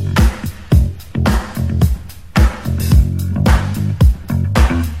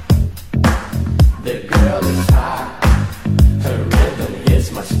 The girl is hot. Her rhythm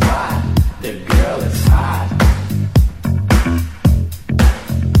hits my spot. The girl is hot.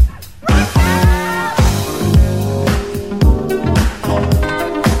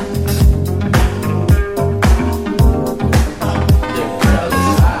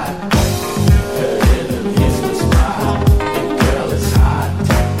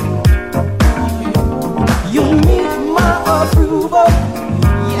 You need my approval,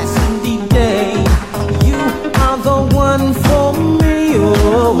 yes indeed, babe. You are the one for me,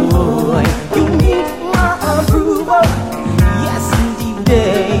 oh. You need my approval, yes indeed,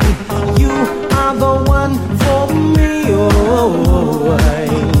 babe. You are the one for me, oh.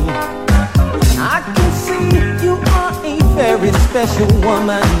 I can see you are a very special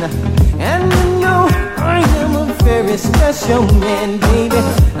woman, and you know I am a very special man, baby.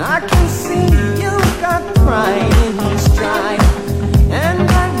 I can see you got pride in your stride, and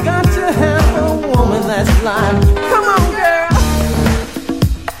I got to have a woman that's blind. Come on, girl.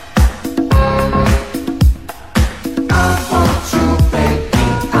 I want you, baby.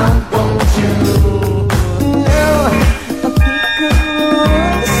 I want you. Now I think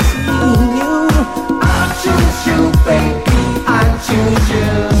I've seen you. I choose you, baby. I choose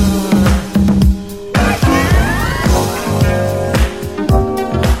you.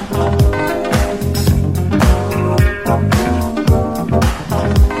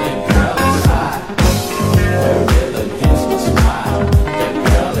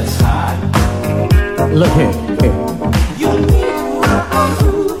 Look here. You need my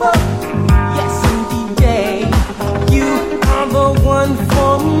approval, yes indeed, babe. You are the one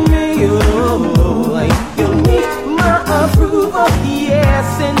for me, oh. You need my approval, yes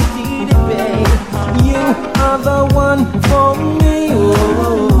indeed, babe. You are the one for me,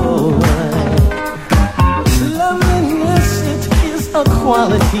 oh. Loveliness, it is a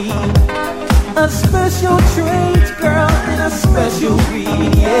quality, a special trait, girl, and a special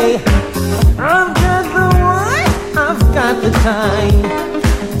breed, yeah. I've got the one, I've got the time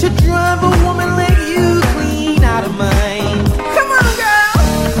to drive a woman like you clean out of mind. Come on, girl.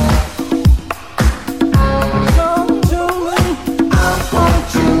 Come to me. I want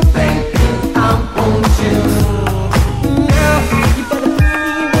you, baby. I want you. Now, you better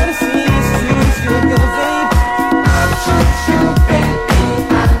believe what I say is true.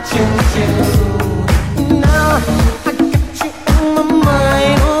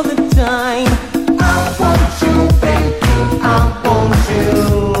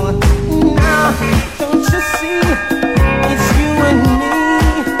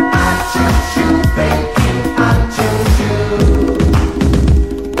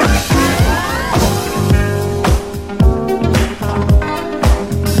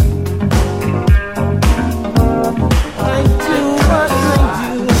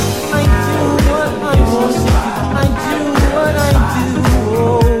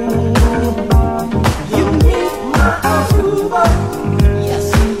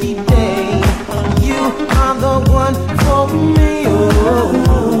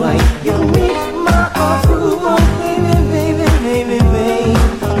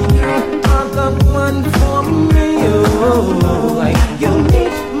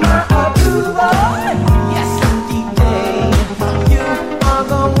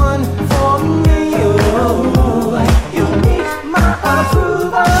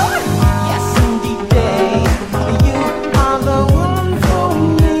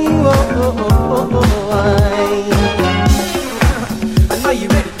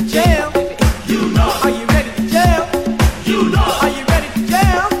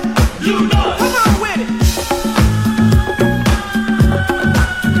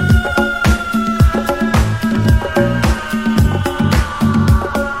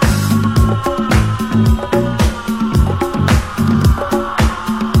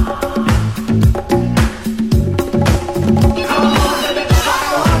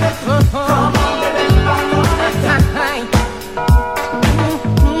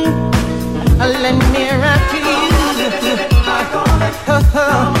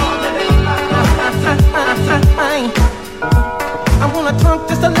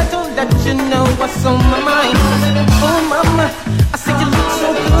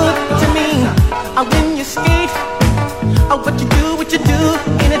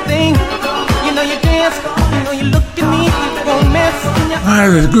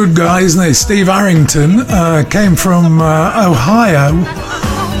 Isn't he? Steve Harrington came from Ohio.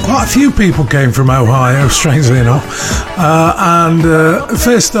 Quite a few people came from Ohio, strangely enough. And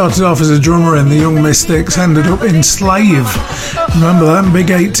first started off as a drummer in the Young Mystics, ended up in Slave. Remember that big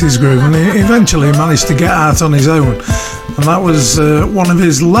 80s group? And he eventually managed to get out on his own. And that was one of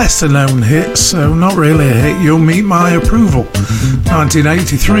his lesser known hits, so not really a hit. You'll Meet My Approval.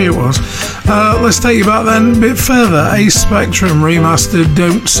 1983 it was. Let's take you back then a bit further. Ace Spectrum remastered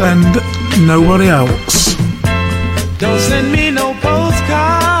Don't Send Nobody Else. Don't send me no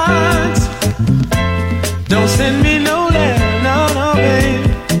postcards. Don't send me no letter, no, babe.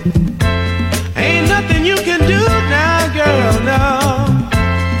 Ain't nothing you can do now, girl, no.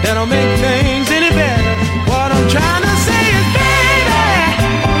 That'll make things any better. What I'm trying to say is, baby,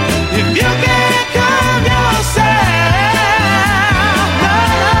 if you can't come yourself,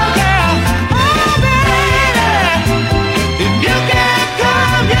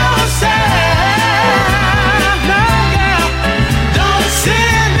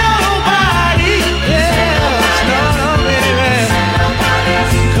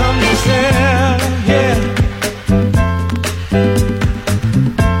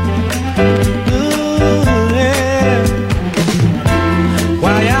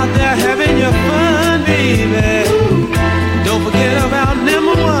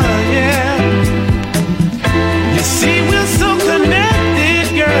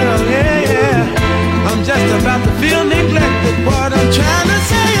 about to feel neglected. What I'm trying to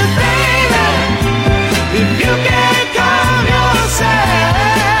say is, baby, if you can't calm yourself,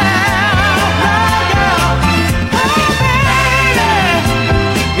 oh, baby,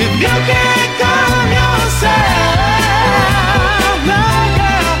 if you can't calm yourself, no,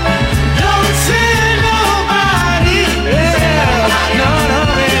 girl, don't send nobody else. No,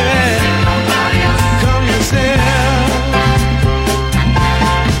 baby, come yourself.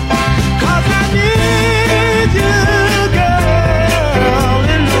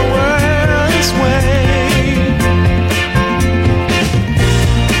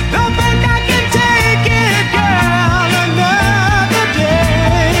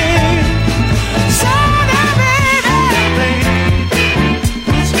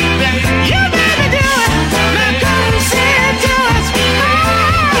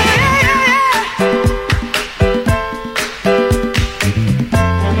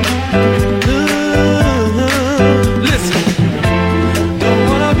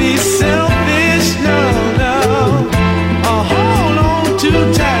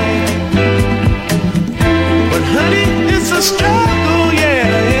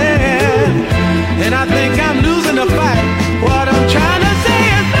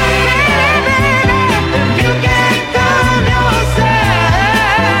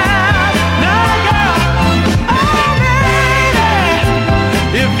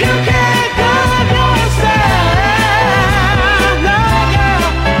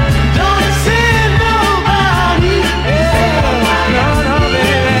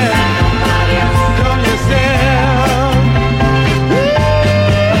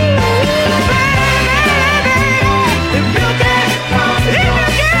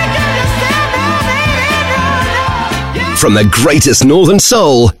 From the greatest Northern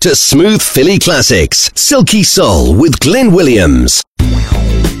Soul to smooth Philly classics, Silky Soul with Glyn Williams.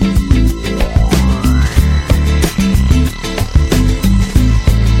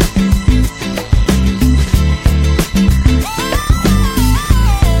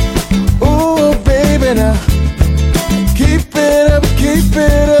 Oh, baby, now keep it up, keep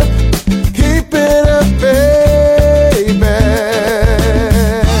it up, keep it up, baby.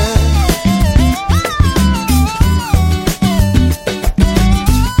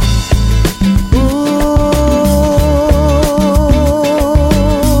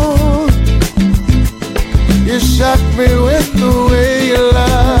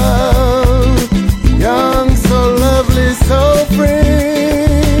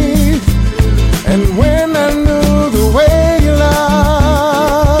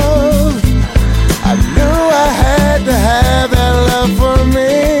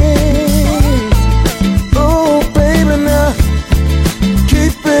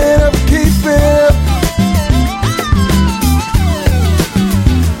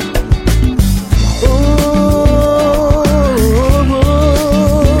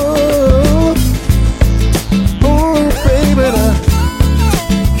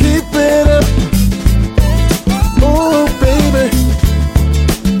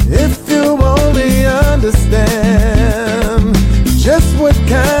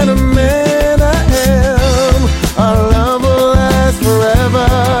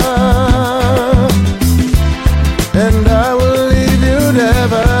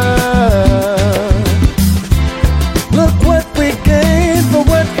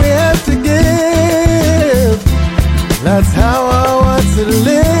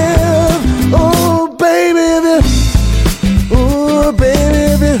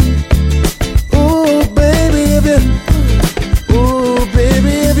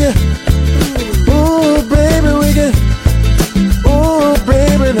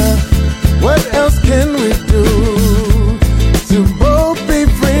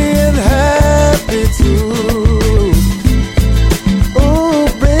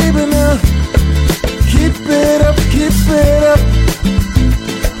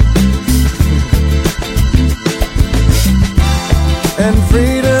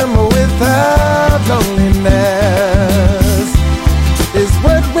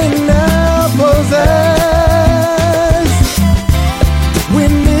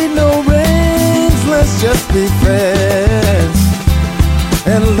 just be friends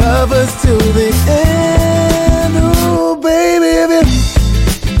and lovers till the end. Ooh, baby, if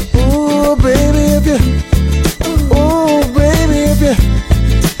you, ooh, baby, if you, ooh, baby, if you,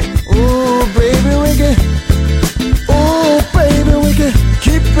 ooh, baby, we can, ooh, baby, we can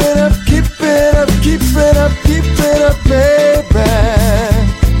keep it up, keep it up, keep it up, keep it up, baby.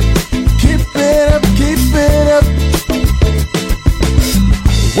 Keep it up, keep it up.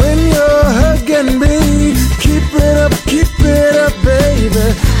 When you're hugging me, keep it up, baby.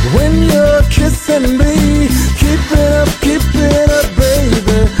 When you're kissing me, keep it up,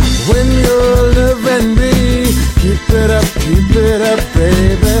 baby. When you're loving me, keep it up,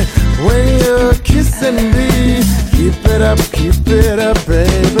 baby. When you're kissing me, keep it up,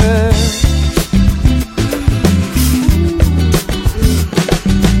 baby.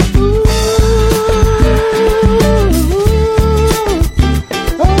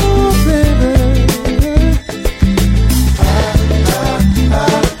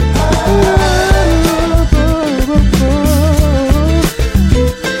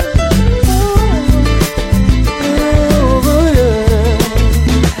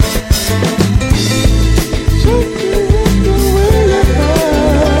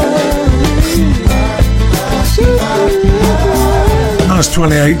 Nice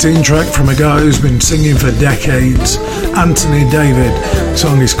 2018 track from a guy who's been singing for decades, Anthony David. The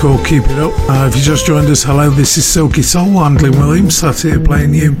song is called Keep It Up. If you just joined us, hello, this is Silky Soul, I'm Glyn Williams, sat here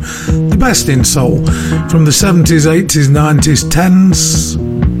playing you the best in soul from the 70s, 80s, 90s, 10s,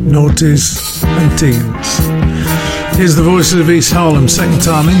 noughties and teens. Here's the voices of East Harlem, second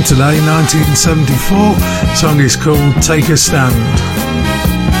time in today, 1974. The song is called Take a Stand.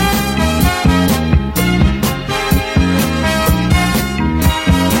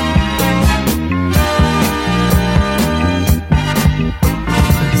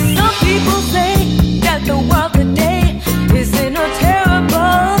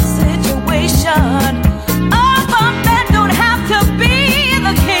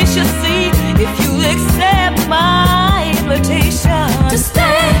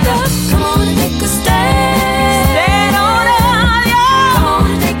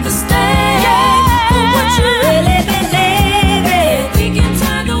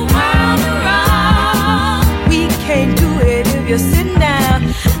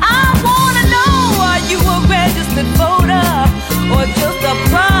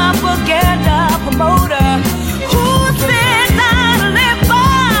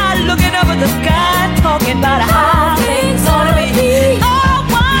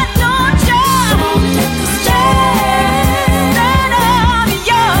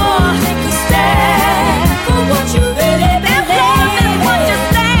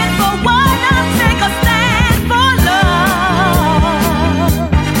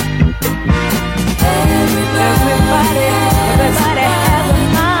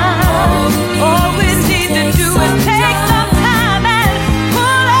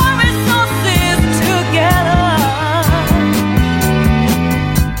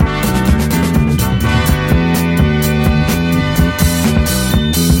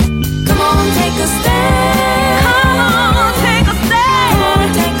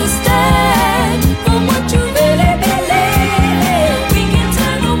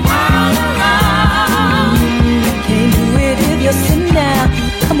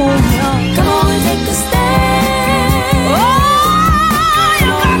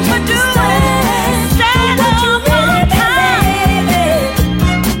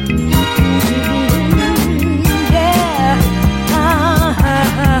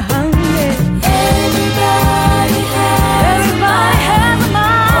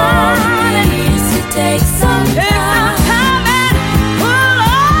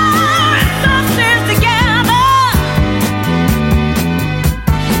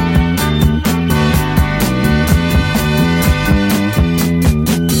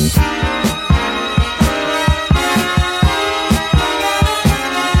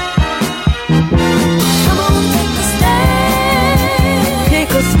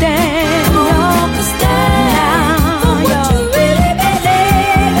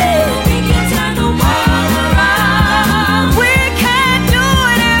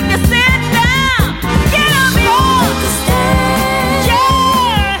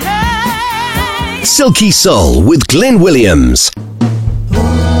 Silky Soul with Glyn Williams.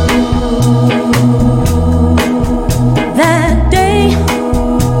 That day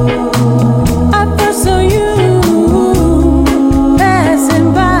I first saw you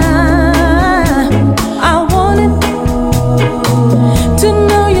passing by, I wanted to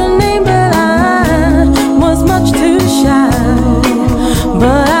know your name, but I was much too shy.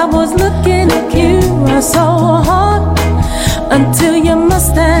 But I was looking at you, I so hard until you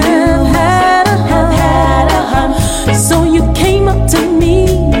must have had a hunt. So you came up to me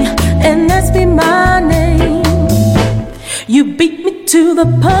and asked me my name. You beat me to the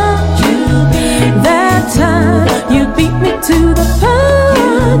punch. That time you beat me to the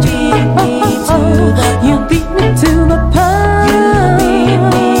punch. You beat me to the punch.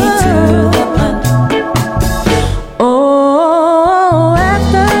 Oh,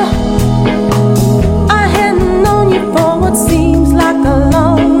 after I hadn't known you for what seems like a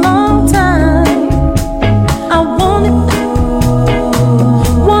long, long time, I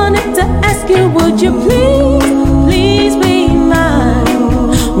wanted to ask you, would you please be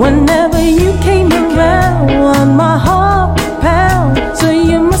mine? Whenever you came around, my heart pound. So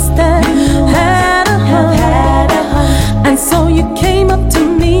you must have had a hunt, and so you came up to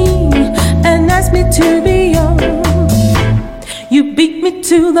me and asked me to be yours. You beat me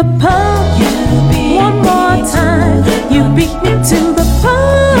to the punch. One more time. You beat me to the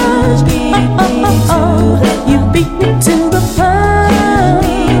punch. You beat me to the punch.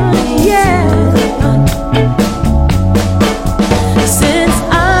 Yeah. Since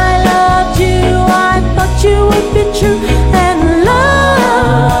I loved you, I thought you would be true and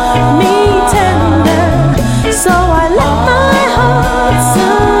love me tender. So I let my heart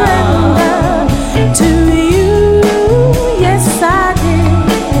surrender to you. Yes, I did.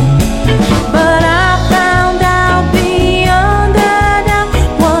 But I found out beyond a doubt,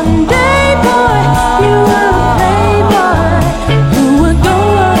 one day, boy, you were a playboy who would go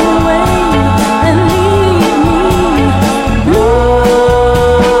away and leave me blue.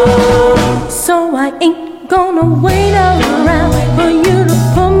 So I ain't gonna wait around for you to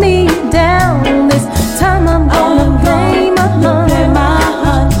pull me down. This time I'm gonna play my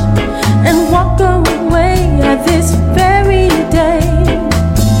hunt and walk away this very day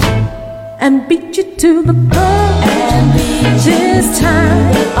and beat you to the punch. This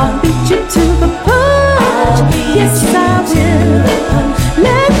time I'll beat you to the punch. Yes, I will.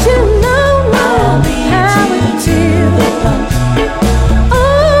 Let you know how it feels.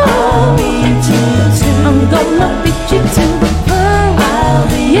 Oh, I'm gonna beat you to the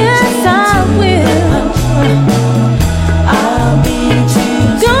punch. Yes, I will.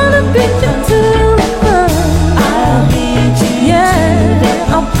 Gonna beat you to the punch.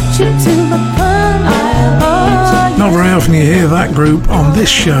 Yeah, I'll beat you to the punch. Not very often you hear that group on this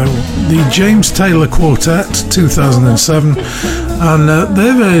show, the James Taylor Quartet, 2007, and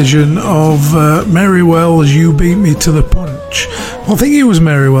their version of Mary Wells' You Beat Me to the Punch. Well, I think it was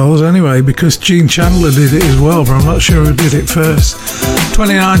Mary Wells anyway, because Gene Chandler did it as well, but I'm not sure who did it first.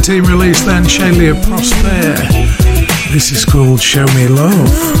 2019 release then, Shalia Prosper. This is called Show Me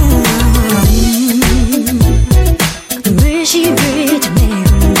Love.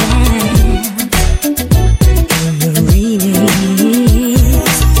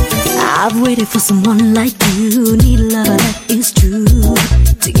 I've waited for someone like you. Need a lover that is true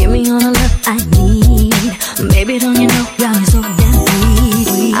to give me all the love I need. Baby, don't you know I'm so damn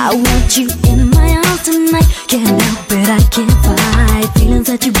sweet? I want you in my arms tonight. Can't help it, I can't fight feelings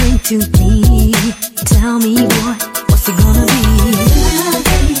that you bring to me. Tell me, boy, what's it gonna be?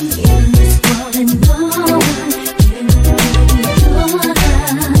 Nothing in this world and no one can give you your love.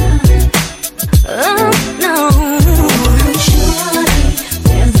 Oh no.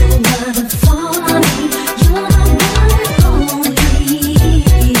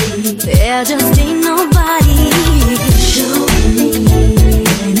 There just ain't nobody. Show me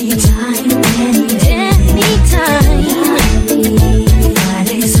anytime.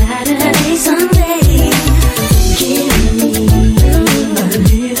 Friday, Saturday, Sunday. Give me a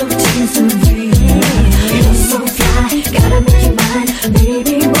little taste of you. You're so fly, gotta make you mine.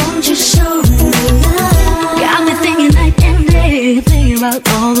 Baby, won't you show me love? Got me thinking night and day, thinking about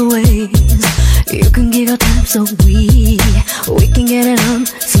all the ways you can give your time so we can get it on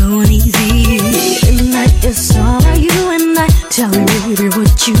slow and easy. Tonight it's all about you and I. Tell me, baby,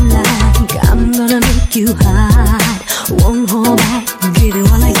 what you like. I'm gonna make you hot. Won't hold back, give you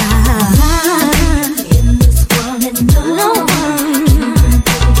all I got. In this world and no one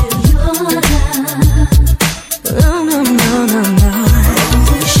can give you your love. No, no, no, no, no.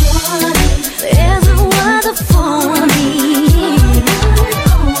 Surely there's no other for me.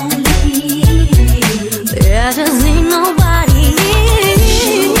 There just ain't nobody.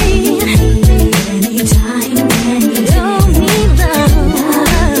 Anytime, don't need love.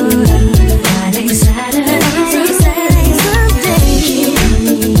 Friday, Saturday.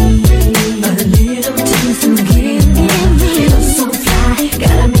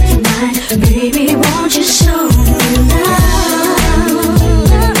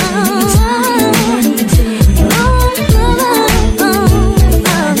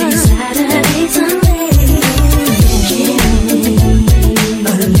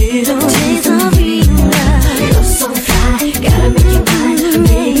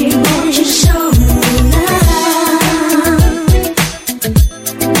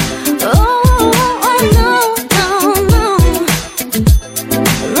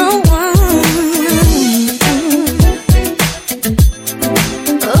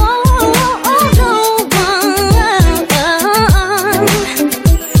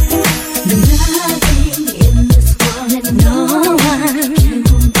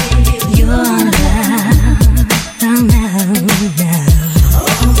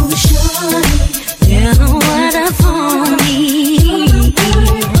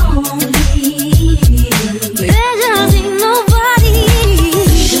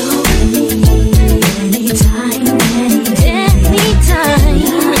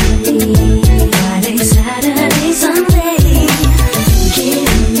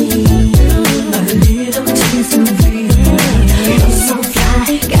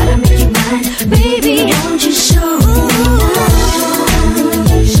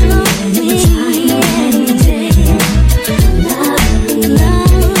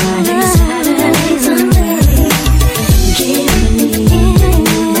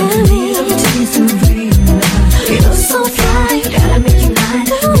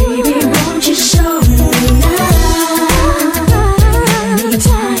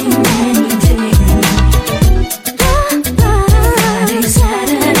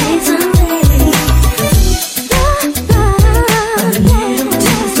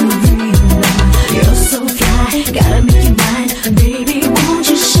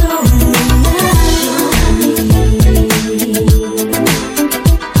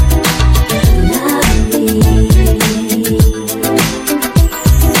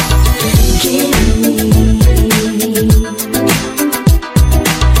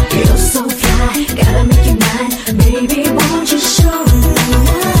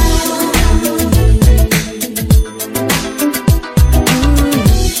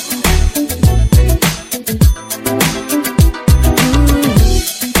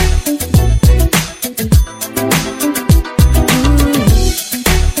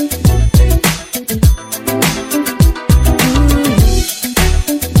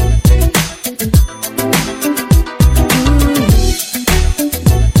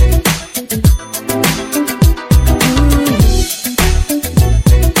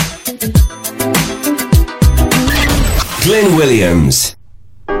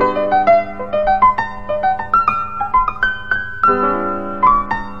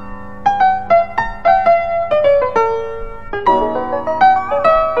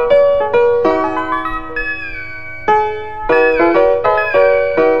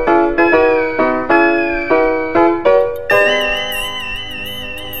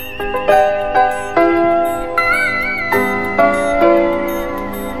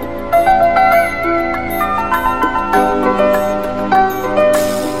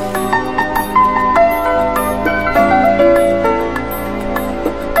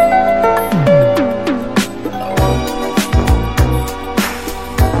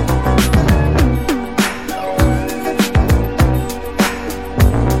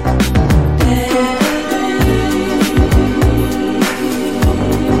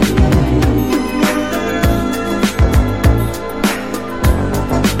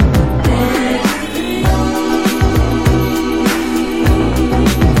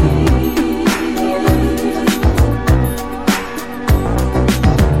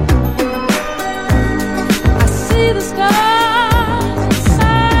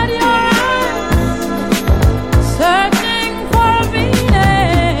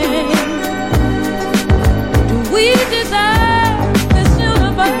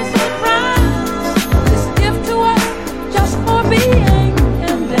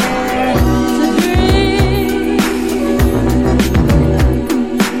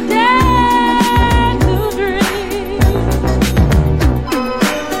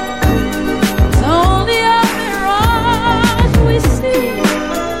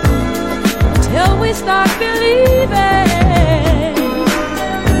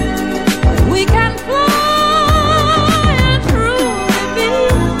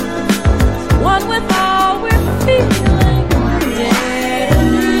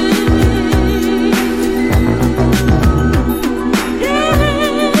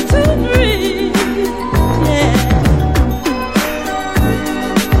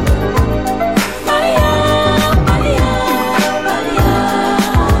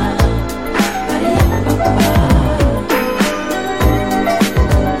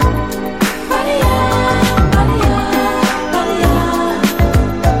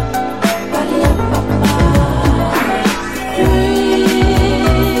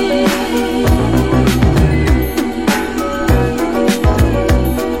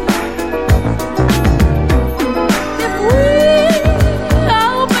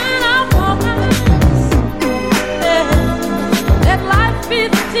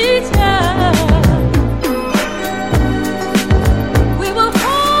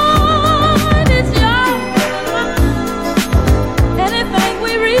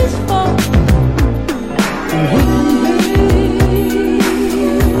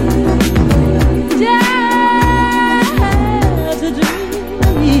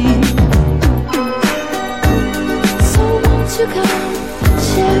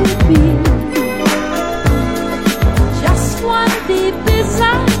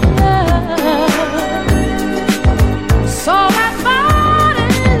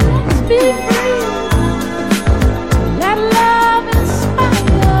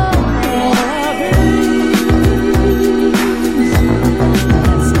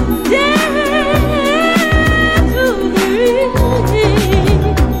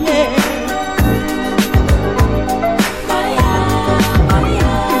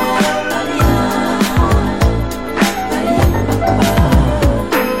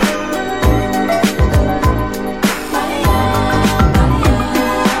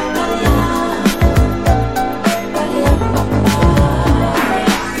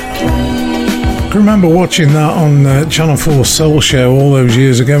 can remember watching that on Channel 4 Soul Show all those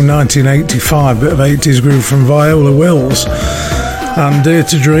years ago, 1985, bit of 80s groove from Viola Wills and Dare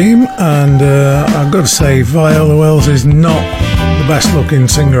to Dream, and I've got to say Viola Wills is not the best looking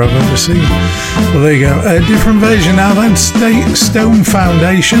singer I've ever seen. Well, there you go. A different version now then, Stone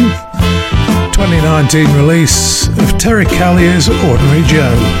Foundation, 2019 release of Terry Callier's Ordinary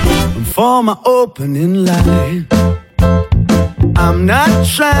Joe. For my opening line, I'm not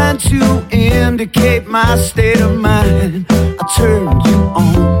trying to indicate my state of mind. I turn you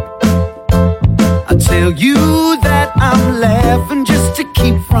on. I tell you that I'm laughing just to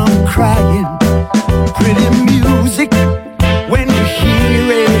keep from crying. Pretty music, when you hear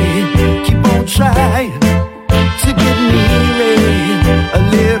it, keep on trying to get near it. A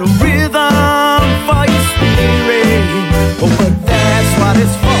little rhythm for your spirit. Oh, but that's what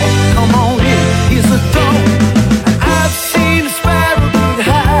it's for. Come on in, here's the door. I've seen a sparrow get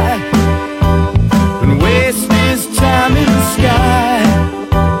high and waste his time in the sky.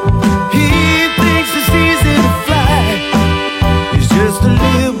 He thinks it's easy to fly. He's just a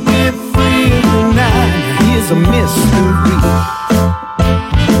little bit free tonight. Here's a mystery.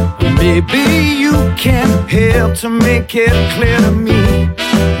 Maybe you can help to make it clear to me.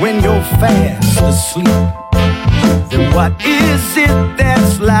 When you're fast asleep, then what is it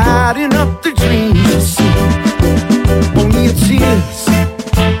that's lighting up the dreams you see? Only your tears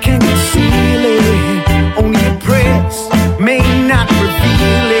can conceal it. Only your prayers may not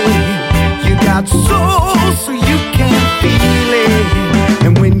reveal it. You got soul so you can feel it.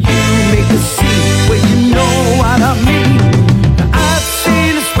 And when you make a scene, well, you know what I mean. I've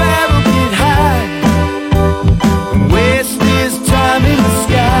seen a sparrow get high and waste his time in the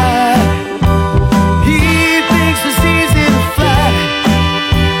sky. He thinks it's easy to fly.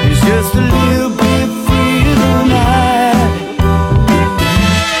 He's just a little bit free tonight.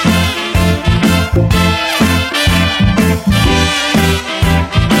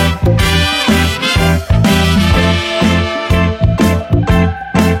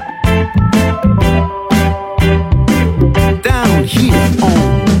 Down here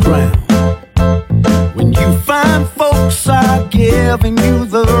on the ground, when you find folks are giving you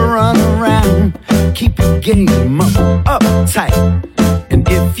the runaround, keep your game up tight. And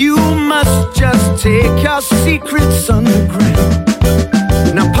if you must, just take your secrets underground.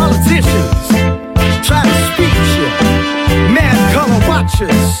 Now politicians try to speak you, mad color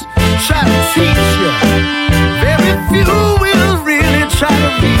watchers try to teach you. Very few will really try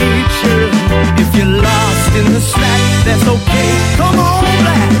to reach you. If you're lost in the slack, that's okay, come on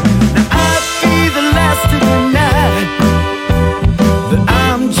back. Now I'll be the last of the night, that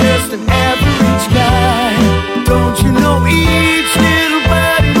I'm just an average guy. Don't you know each little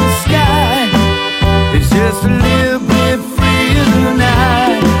bird in the sky is just a little bit freer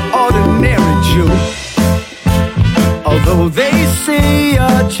tonight. Ordinary Joe, although they say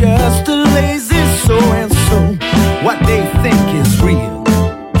you're just a lazy so-and-so, what they think is real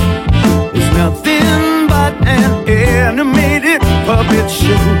is nothing but an animated puppet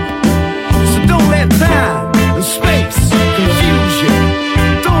show. So don't let time and space confuse you.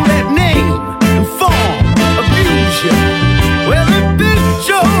 Don't let name and form abuse you. Well, the big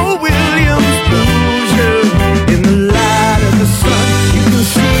Joe Williams blues you. In the light of the sun, you can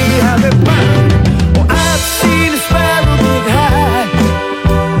see how they burn. Oh, I've seen a sparrow get high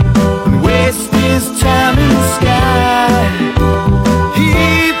and waste his time in the sky. He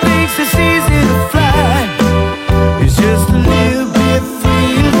thinks it's easy to fly. He's just a little bit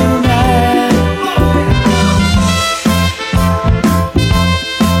free tonight.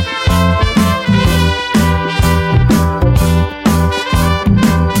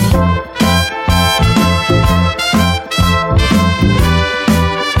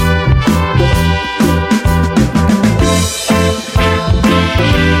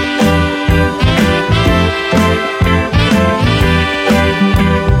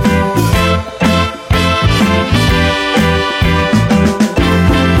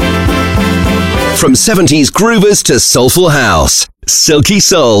 From 70s groovers to soulful house, Silky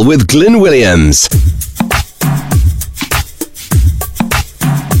Soul with Glyn Williams.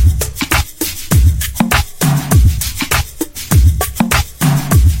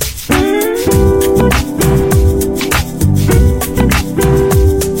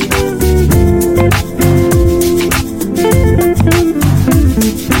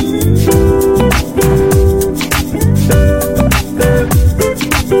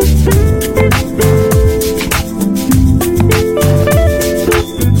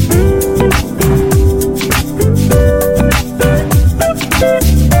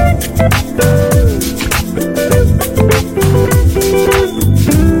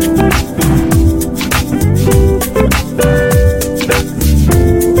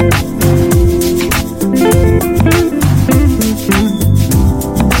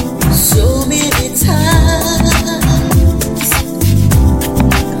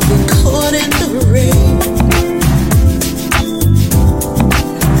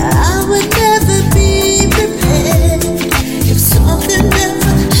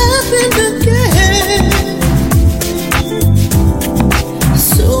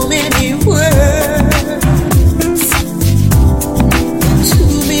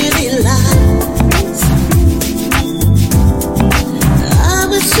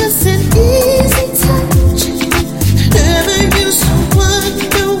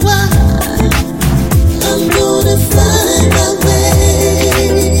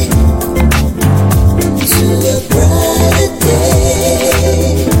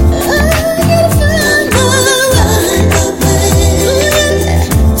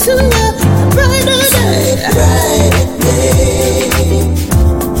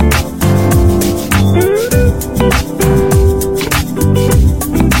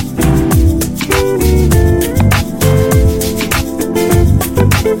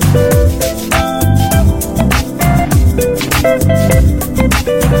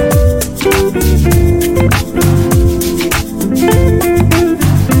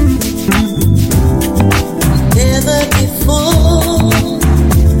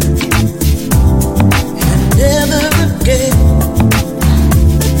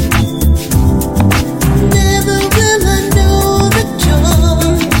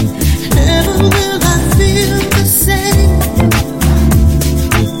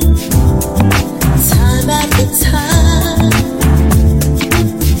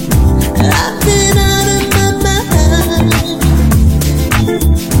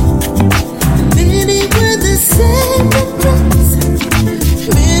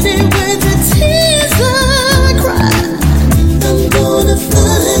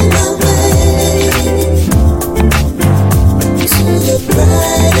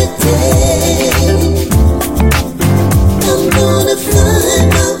 brighter day. I'm gonna find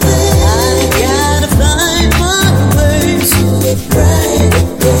my way. I gotta find my way to a brighter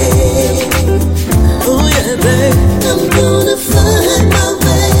day. Oh yeah, babe. I'm gonna find my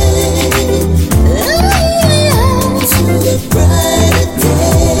way to a brighter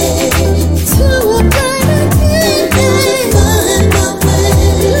day. To a brighter day. I'm gonna find my way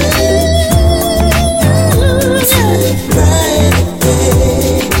to a brighter day.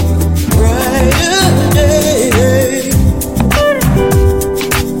 Brighter day.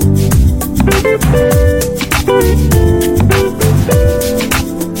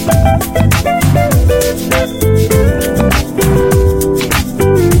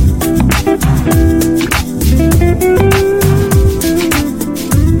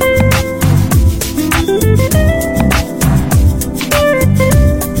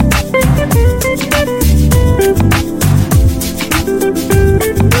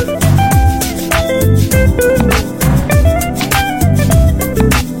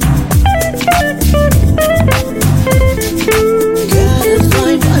 Gotta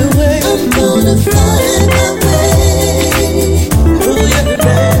find my way. I'm gonna find my way. Oh yeah,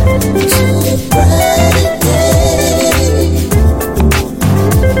 babe. To a brighter day.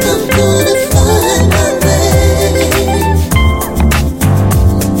 I'm gonna find my way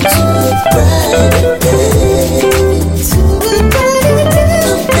to a brighter day. To a brighter day. I'm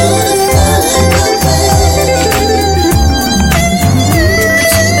gonna find my way to a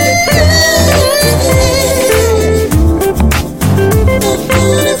brighter day. I'm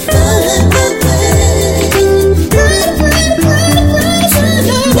gonna find my way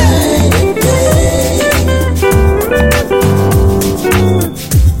to a brighter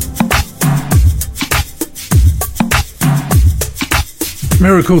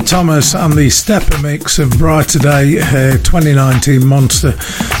Miracle Thomas and the Stepper mix of Brighter Day 2019 Monster.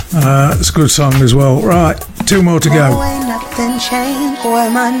 It's a good song as well. Right, two more to Oh, go. ain't nothing changed, boy,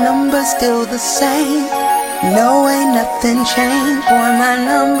 my number's still the same. No, ain't nothing changed, boy, my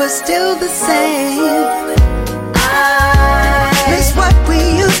number's still the same. I miss what we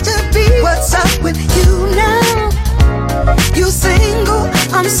used to be. What's up with you now? You single,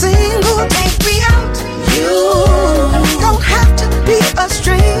 I'm single, take me out. You don't have to be a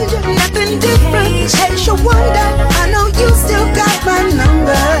stranger, nothing different. Chase your wonder, I know you still got my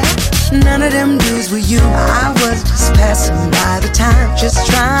number. None of them dudes were you. I was just passing by the time, just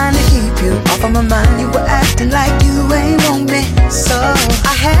trying to keep you off of my mind. You were acting like you ain't want me, so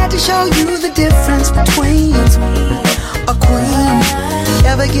I had to show you the difference between a queen.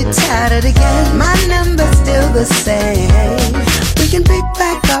 Ever get tired of the game? My number's still the same. We can pick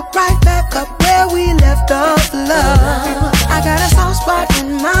back up, right back up where we left off, love. I got a soft spot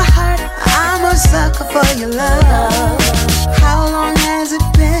in my heart. I'm a sucker for your love. How long has it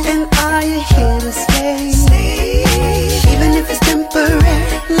been? And are you here to stay? Even if it's temporary,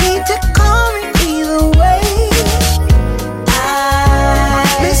 need to call me either way.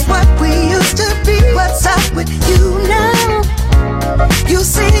 I miss what we used to be. What's up with you now? You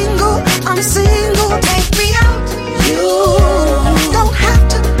single, I'm single, take me out. You don't have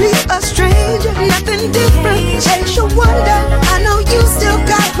to be a stranger, nothing different. Chase your wonder, I know you still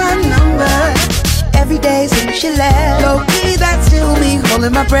got my number. Every day since you left, low-key, that's still me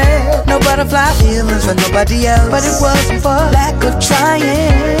holding my breath. No butterfly feelings for nobody else, but it wasn't for lack of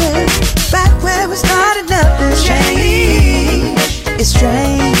trying. Back where we started, nothing's changed. It's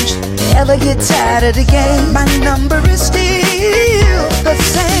strange, ever get tired of the game? My number is still the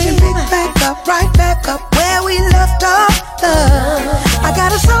same. Pick back up, right back up where we left off, love. I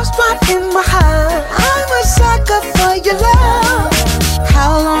got a soft spot in my heart. I'm a sucker for your love.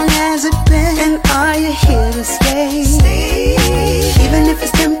 How long has it been? And are you here to stay? Even if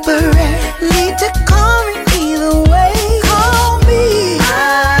it's temporary, need to call me either way. Call me.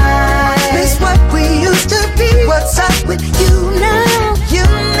 I miss what we used to be. What's up with you now? You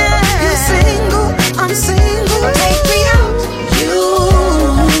single, I'm single, take me out. You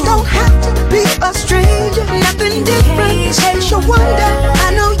don't have to be a stranger, nothing different. Chase your wonder,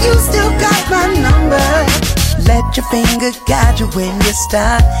 I know you still got my number. Let your finger guide you when you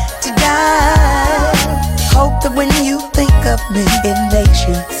start to die. Hope that when you think of me, it makes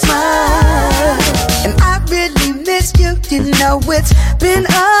you smile. And I really miss you, you know it's been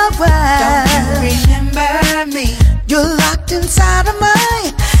a while. Don't you remember me? You're locked inside of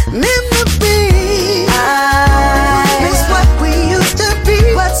my memory. I miss what we used to be.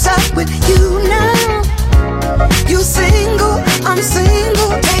 What's up with you now? You single, I'm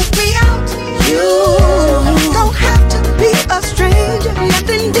single, take me out. You don't have to be a stranger,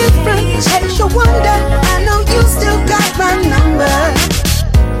 nothing different. Chase your wonder, I know you still got my number.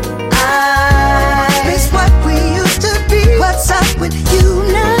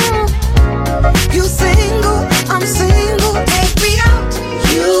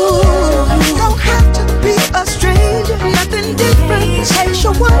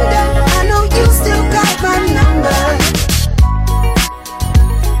 wonder, I know you still got my number.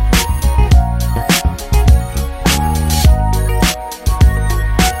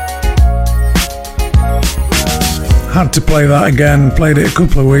 Had to play that again, played it a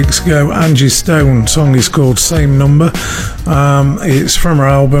couple of weeks ago. Angie Stone, song is called Same Number. It's from her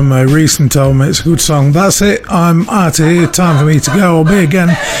album, a recent album. It's a good song. That's it, I'm out of here, time for me to go. I'll be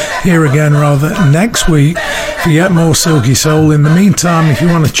here again next week for yet more Silky Soul. In the meantime, if you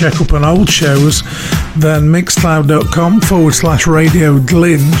want to check up on old shows, then mixcloud.com/Radio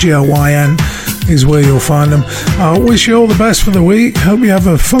Glyn, Glyn, is where you'll find them. I wish you all the best for the week. Hope you have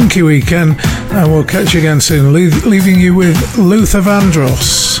a funky weekend, and we'll catch you again soon. Leaving you with Luther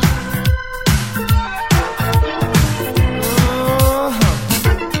Vandross.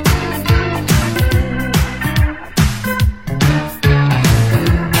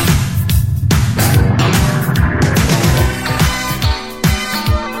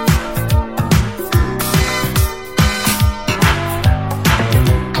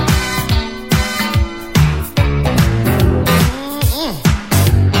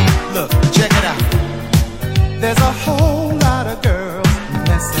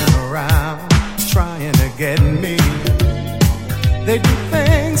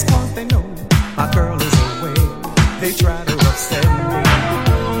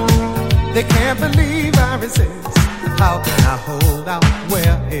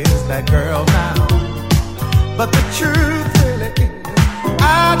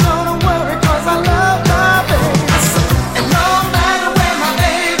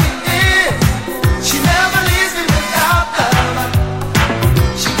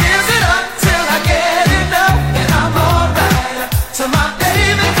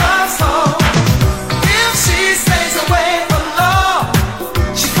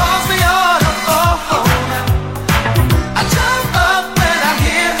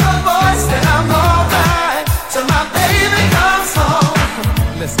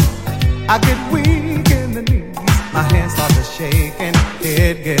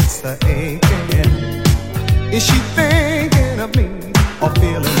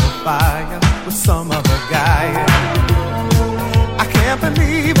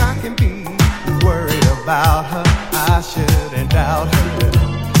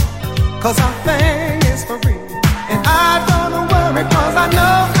 I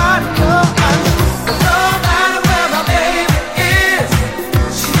know that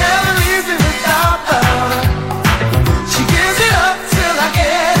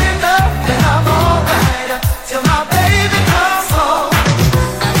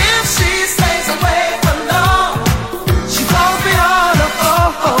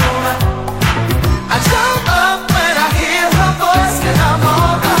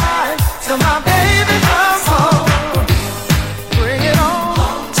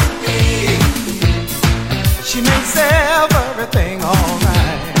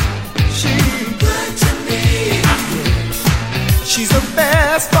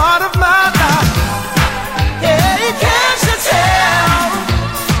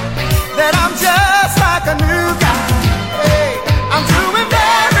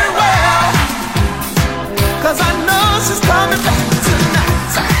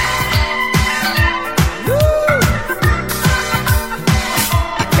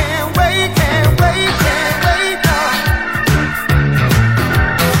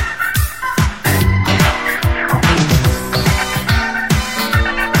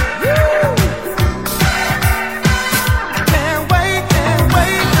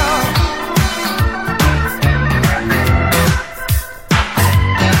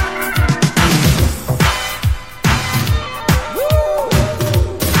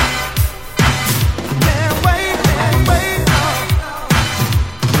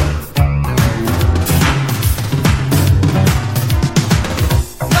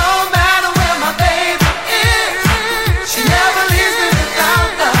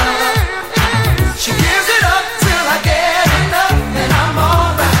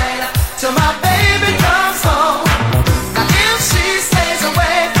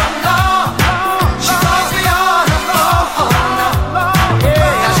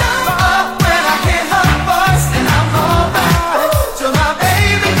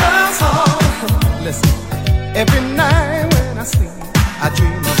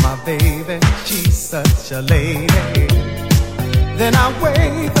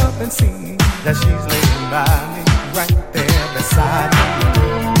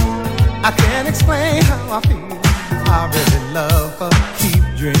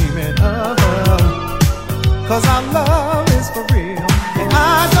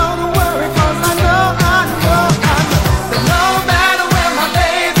no matter where my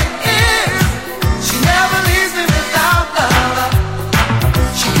baby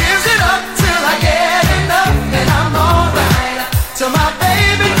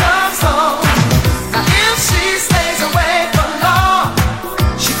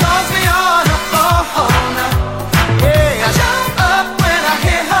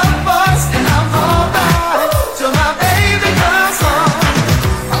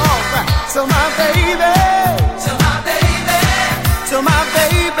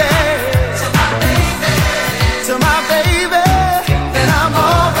to my baby, then I'm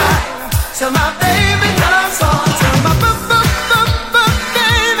alright. Till my baby comes home, till my baby,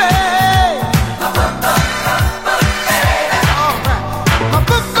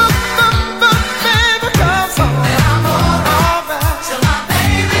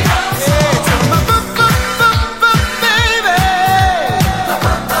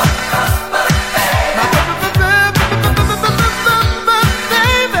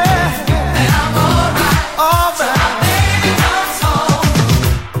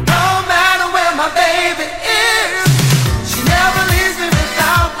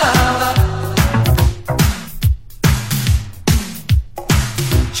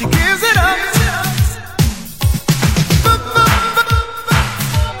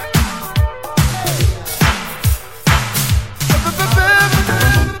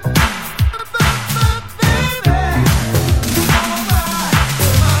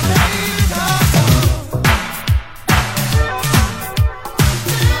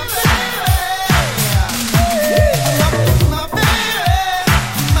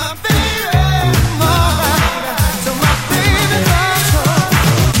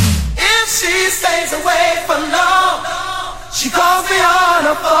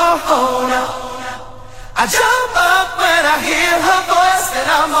 I jump up when I hear her voice, and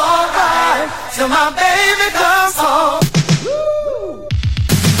I'm alright till my baby comes home.